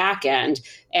at the back end.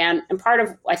 And part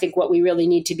of, I think, what we really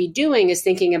need to be doing is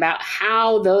thinking about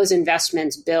how those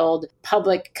investments build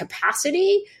public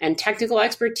capacity and technical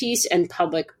expertise and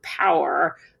public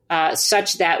power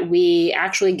such that we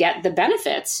actually get the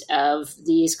benefits of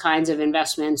these kinds of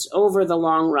investments over the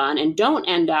long run and don't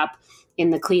end up in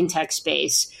the clean tech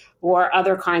space or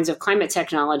other kinds of climate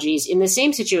technologies in the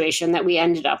same situation that we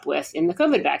ended up with in the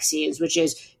COVID vaccines, which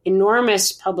is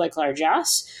enormous public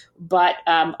largesse, but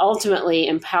ultimately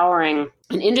empowering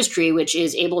an industry which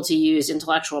is able to use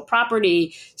intellectual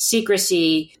property,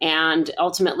 secrecy, and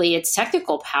ultimately its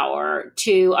technical power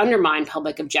to undermine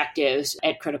public objectives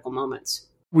at critical moments.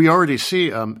 We already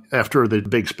see, after the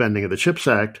big spending of the CHIPS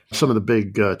Act, some of the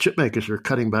big chip makers are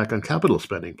cutting back on capital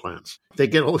spending plans. They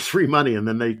get all this free money, and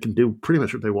then they can do pretty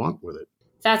much what they want with it.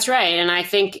 That's right. And I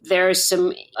think there's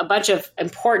a bunch of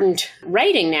important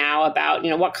writing now about,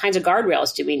 what kinds of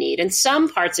guardrails do we need? And some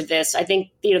parts of this, I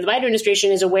think, the Biden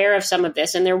administration is aware of some of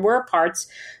this. And there were parts,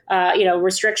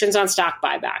 restrictions on stock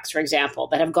buybacks, for example,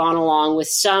 that have gone along with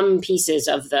some pieces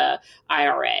of the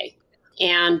IRA.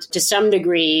 And to some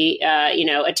degree,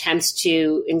 attempts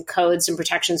to encode some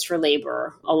protections for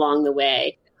labor along the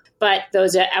way. But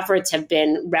those efforts have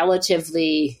been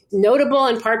relatively notable,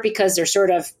 in part because they're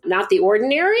sort of not the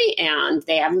ordinary, and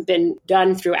they haven't been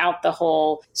done throughout the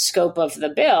whole scope of the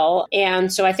bill.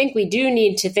 And so I think we do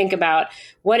need to think about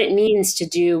what it means to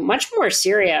do much more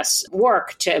serious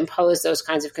work to impose those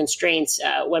kinds of constraints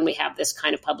when we have this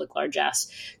kind of public largesse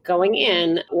going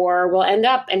in, or we'll end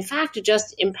up, in fact,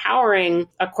 just empowering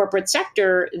a corporate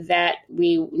sector that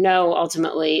we know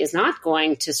ultimately is not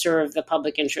going to serve the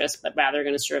public interest, but rather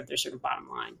going to serve their sort of bottom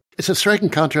line. It's a striking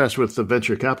contrast with the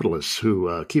venture capitalists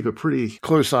who keep a pretty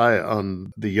close eye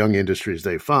on the young industries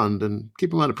they fund and keep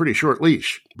them on a pretty short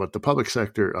leash. But the public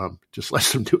sector just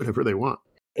lets them do whatever they want.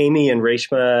 Amy and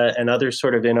Reshma and others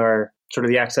sort of in our sort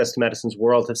of the access to medicines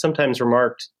world have sometimes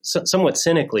remarked somewhat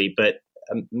cynically, but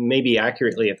maybe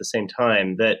accurately at the same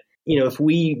time, that, if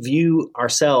we view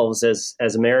ourselves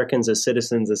as Americans, as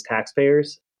citizens, as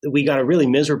taxpayers, we got a really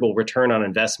miserable return on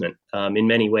investment in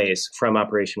many ways from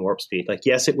Operation Warp Speed. Like,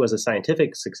 yes, it was a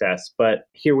scientific success, but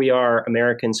here we are,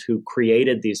 Americans who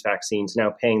created these vaccines,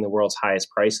 now paying the world's highest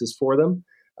prices for them.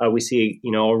 We see,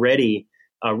 already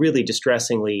really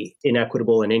distressingly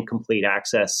inequitable and incomplete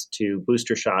access to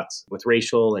booster shots with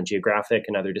racial and geographic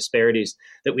and other disparities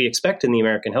that we expect in the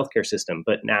American healthcare system,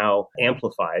 but now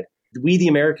amplified. We, the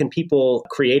American people,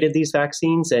 created these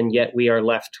vaccines, and yet we are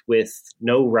left with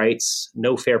no rights,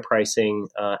 no fair pricing,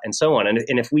 and so on. And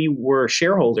if we were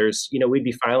shareholders, we'd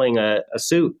be filing a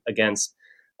suit against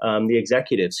the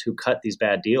executives who cut these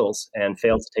bad deals and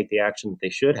failed to take the action that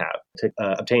they should have to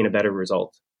obtain a better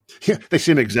result. Yeah, they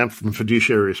seem exempt from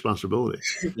fiduciary responsibility.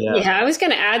 Yeah, I was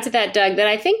going to add to that, Doug, that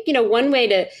I think, one way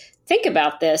to think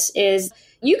about this is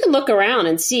you can look around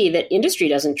and see that industry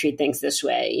doesn't treat things this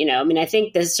way. I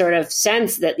think this sort of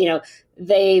sense that,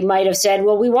 they might have said,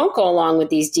 well, we won't go along with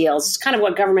these deals. It's kind of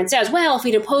what government says. Well, if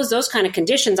we'd impose those kind of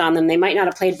conditions on them, they might not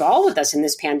have played ball with us in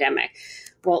this pandemic.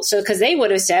 Well, so because they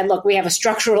would have said, look, we have a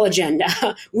structural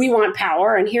agenda. We want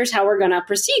power, and here's how we're going to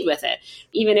proceed with it,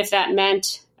 even if that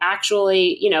meant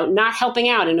actually, not helping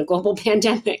out in a global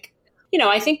pandemic.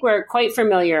 I think we're quite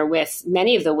familiar with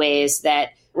many of the ways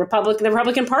that the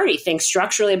Republican Party thinks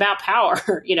structurally about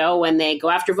power, when they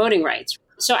go after voting rights.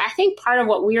 So I think part of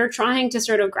what we are trying to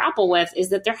sort of grapple with is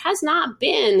that there has not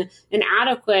been an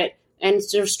adequate and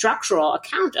sort of structural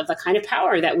account of the kind of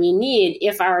power that we need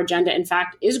if our agenda, in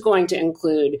fact, is going to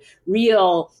include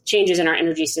real changes in our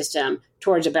energy system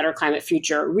towards a better climate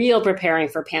future, real preparing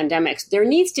for pandemics. There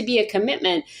needs to be a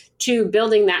commitment to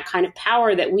building that kind of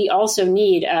power that we also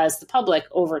need as the public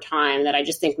over time that I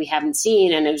just think we haven't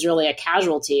seen, and it was really a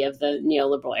casualty of the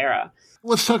neoliberal era.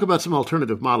 Let's talk about some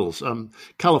alternative models.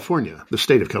 California, the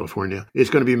state of California, is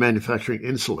going to be manufacturing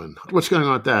insulin. What's going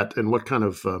on with that, and what kind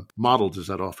of model does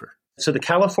that offer? So the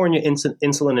California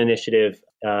Insulin Initiative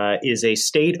is a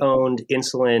state-owned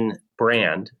insulin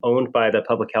brand owned by the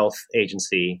Public Health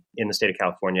Agency in the state of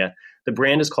California. The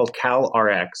brand is called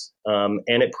CalRx,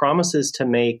 and it promises to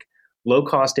make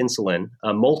low-cost insulin,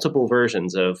 multiple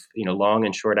versions of long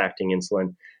and short-acting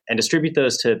insulin, and distribute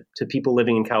those to people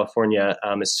living in California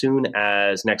as soon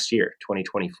as next year,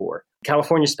 2024.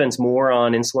 California spends more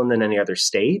on insulin than any other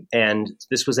state, and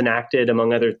this was enacted,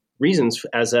 among other reasons,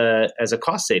 as a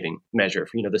cost-saving measure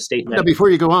for the state. Now,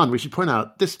 before you go on, we should point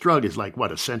out this drug is like,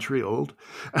 a century old?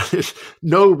 There's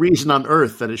no reason on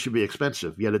earth that it should be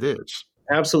expensive, yet it is.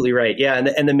 Absolutely right. Yeah.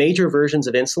 And the major versions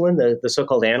of insulin, the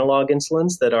so-called analog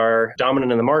insulins that are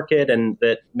dominant in the market and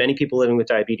that many people living with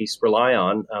diabetes rely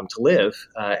on to live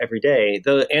every day,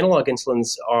 the analog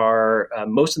insulins are,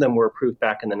 most of them were approved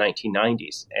back in the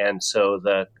 1990s. And so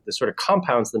the sort of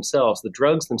compounds themselves, the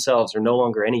drugs themselves are no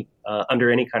longer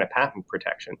under any kind of patent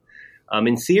protection.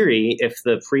 In theory, if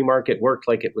the free market worked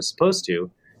like it was supposed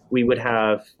to, we would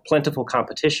have plentiful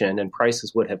competition and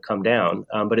prices would have come down.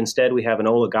 But instead, we have an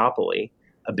oligopoly,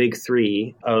 a big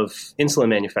three of insulin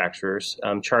manufacturers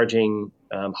charging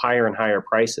higher and higher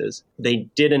prices. They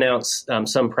did announce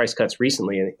some price cuts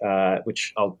recently,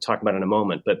 which I'll talk about in a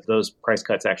moment, but those price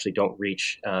cuts actually don't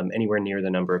reach anywhere near the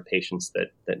number of patients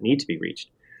that need to be reached.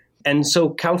 And so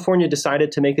California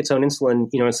decided to make its own insulin,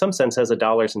 in some sense as a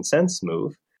dollars and cents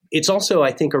move. It's also,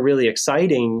 I think, a really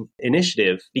exciting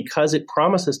initiative because it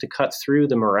promises to cut through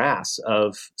the morass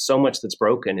of so much that's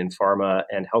broken in pharma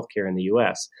and healthcare in the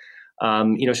U.S.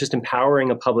 It's just empowering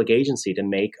a public agency to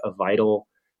make a vital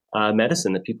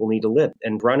medicine that people need to live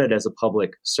and run it as a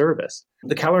public service.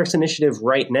 The CalRx initiative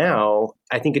right now,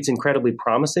 I think it's incredibly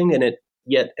promising, and it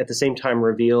yet at the same time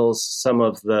reveals some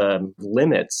of the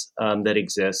limits that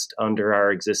exist under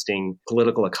our existing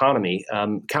political economy.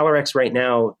 CalRx right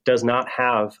now does not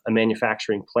have a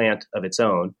manufacturing plant of its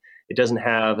own. It doesn't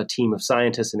have a team of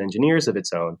scientists and engineers of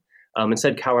its own.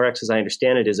 Instead, CalRx, as I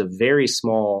understand it, is a very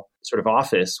small sort of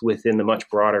office within the much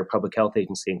broader public health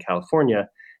agency in California.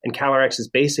 And CalRx is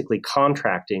basically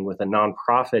contracting with a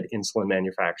nonprofit insulin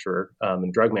manufacturer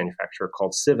and drug manufacturer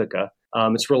called Civica.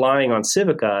 It's relying on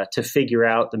Civica to figure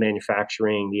out the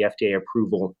manufacturing, the FDA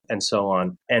approval, and so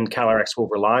on. And CalRx will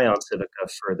rely on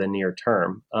Civica for the near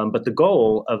term. But the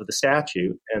goal of the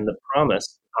statute and the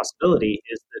promise, possibility,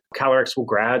 is that CalRx will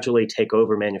gradually take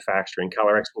over manufacturing.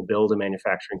 CalRx will build a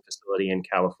manufacturing facility in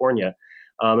California.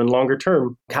 And longer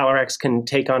term, CalRx can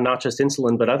take on not just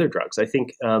insulin, but other drugs. I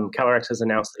think CalRx has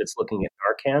announced that it's looking at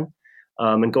Narcan.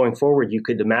 And going forward, you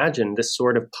could imagine this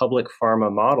sort of public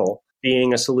pharma model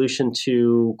being a solution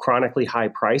to chronically high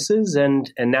prices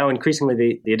and now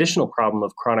increasingly the additional problem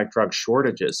of chronic drug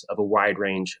shortages of a wide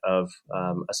range of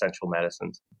essential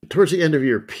medicines. Towards the end of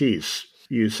your piece,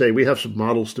 you say we have some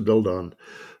models to build on,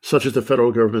 such as the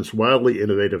federal government's wildly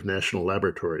innovative national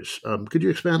laboratories. Could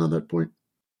you expand on that point?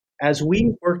 As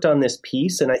we worked on this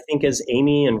piece, and I think as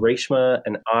Amy and Reshma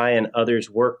and I and others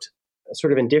worked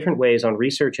sort of in different ways on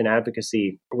research and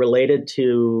advocacy related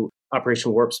to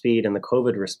Operation Warp Speed and the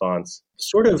COVID response,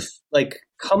 sort of like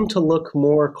come to look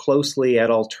more closely at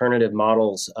alternative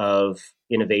models of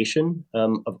innovation,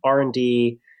 of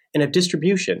R&D, and of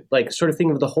distribution, like sort of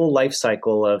think of the whole life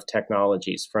cycle of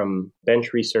technologies from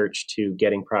bench research to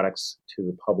getting products to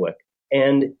the public.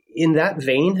 And in that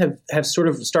vein, have sort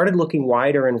of started looking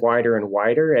wider and wider and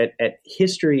wider at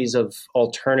histories of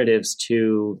alternatives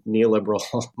to neoliberal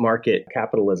market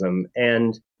capitalism.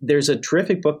 And there's a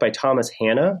terrific book by Thomas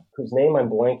Hanna, whose name I'm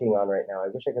blanking on right now. I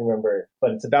wish I could remember it.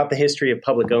 But it's about the history of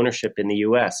public ownership in the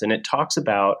U.S. And it talks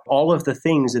about all of the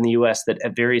things in the U.S. that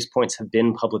at various points have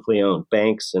been publicly owned,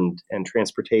 banks and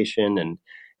transportation and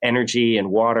energy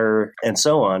and water and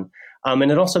so on.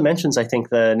 And it also mentions, I think,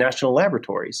 the national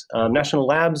laboratories. National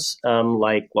labs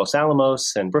like Los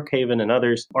Alamos and Brookhaven and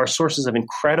others are sources of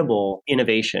incredible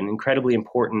innovation, incredibly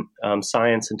important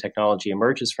science and technology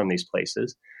emerges from these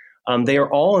places. They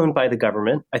are all owned by the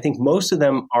government. I think most of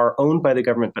them are owned by the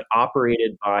government, but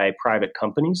operated by private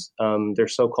companies. They're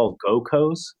so-called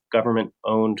GoCos,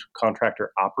 government-owned,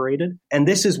 contractor-operated. And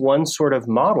this is one sort of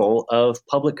model of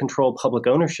public control, public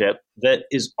ownership that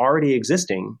is already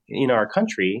existing in our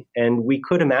country. And we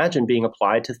could imagine being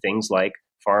applied to things like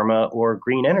pharma or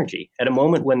green energy at a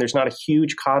moment when there's not a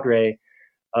huge cadre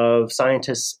of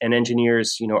scientists and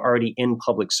engineers, already in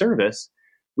public service.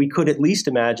 We could at least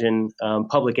imagine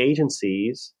public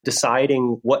agencies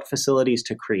deciding what facilities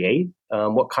to create,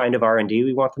 what kind of R&D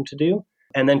we want them to do,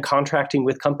 and then contracting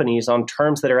with companies on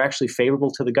terms that are actually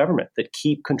favorable to the government, that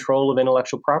keep control of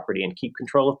intellectual property and keep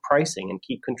control of pricing and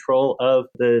keep control of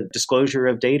the disclosure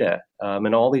of data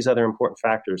and all these other important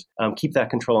factors, keep that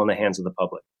control in the hands of the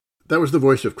public. That was the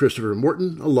voice of Christopher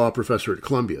Morton, a law professor at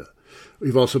Columbia.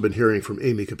 We've also been hearing from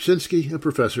Amy Kopczynski, a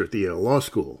professor at the Yale Law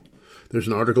School. There's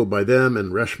an article by them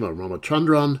and Reshma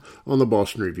Ramachandran on the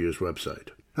Boston Review's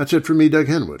website. That's it for me, Doug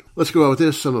Henwood. Let's go out with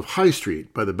this, some of High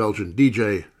Street by the Belgian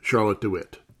DJ Charlotte de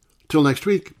Witte. Till next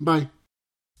week, bye.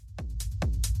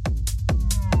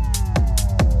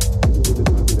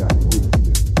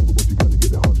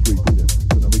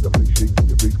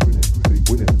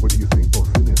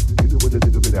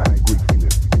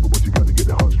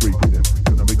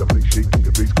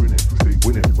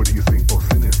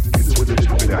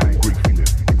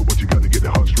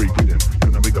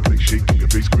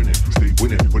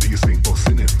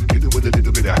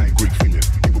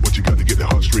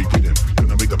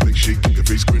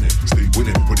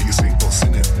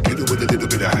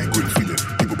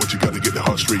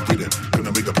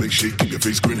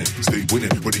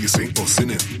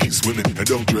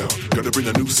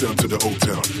 To the old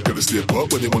town, gotta step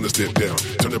up when they wanna step down.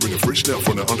 Time to bring a fresh down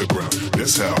from the underground.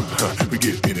 That's how we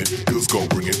get in it. Girls gon'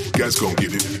 bring it, guys gon'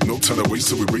 get it. No time to waste,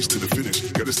 so we race to the finish.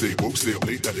 Gotta stay woke, stay up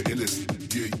late, not the endless.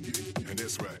 Yeah.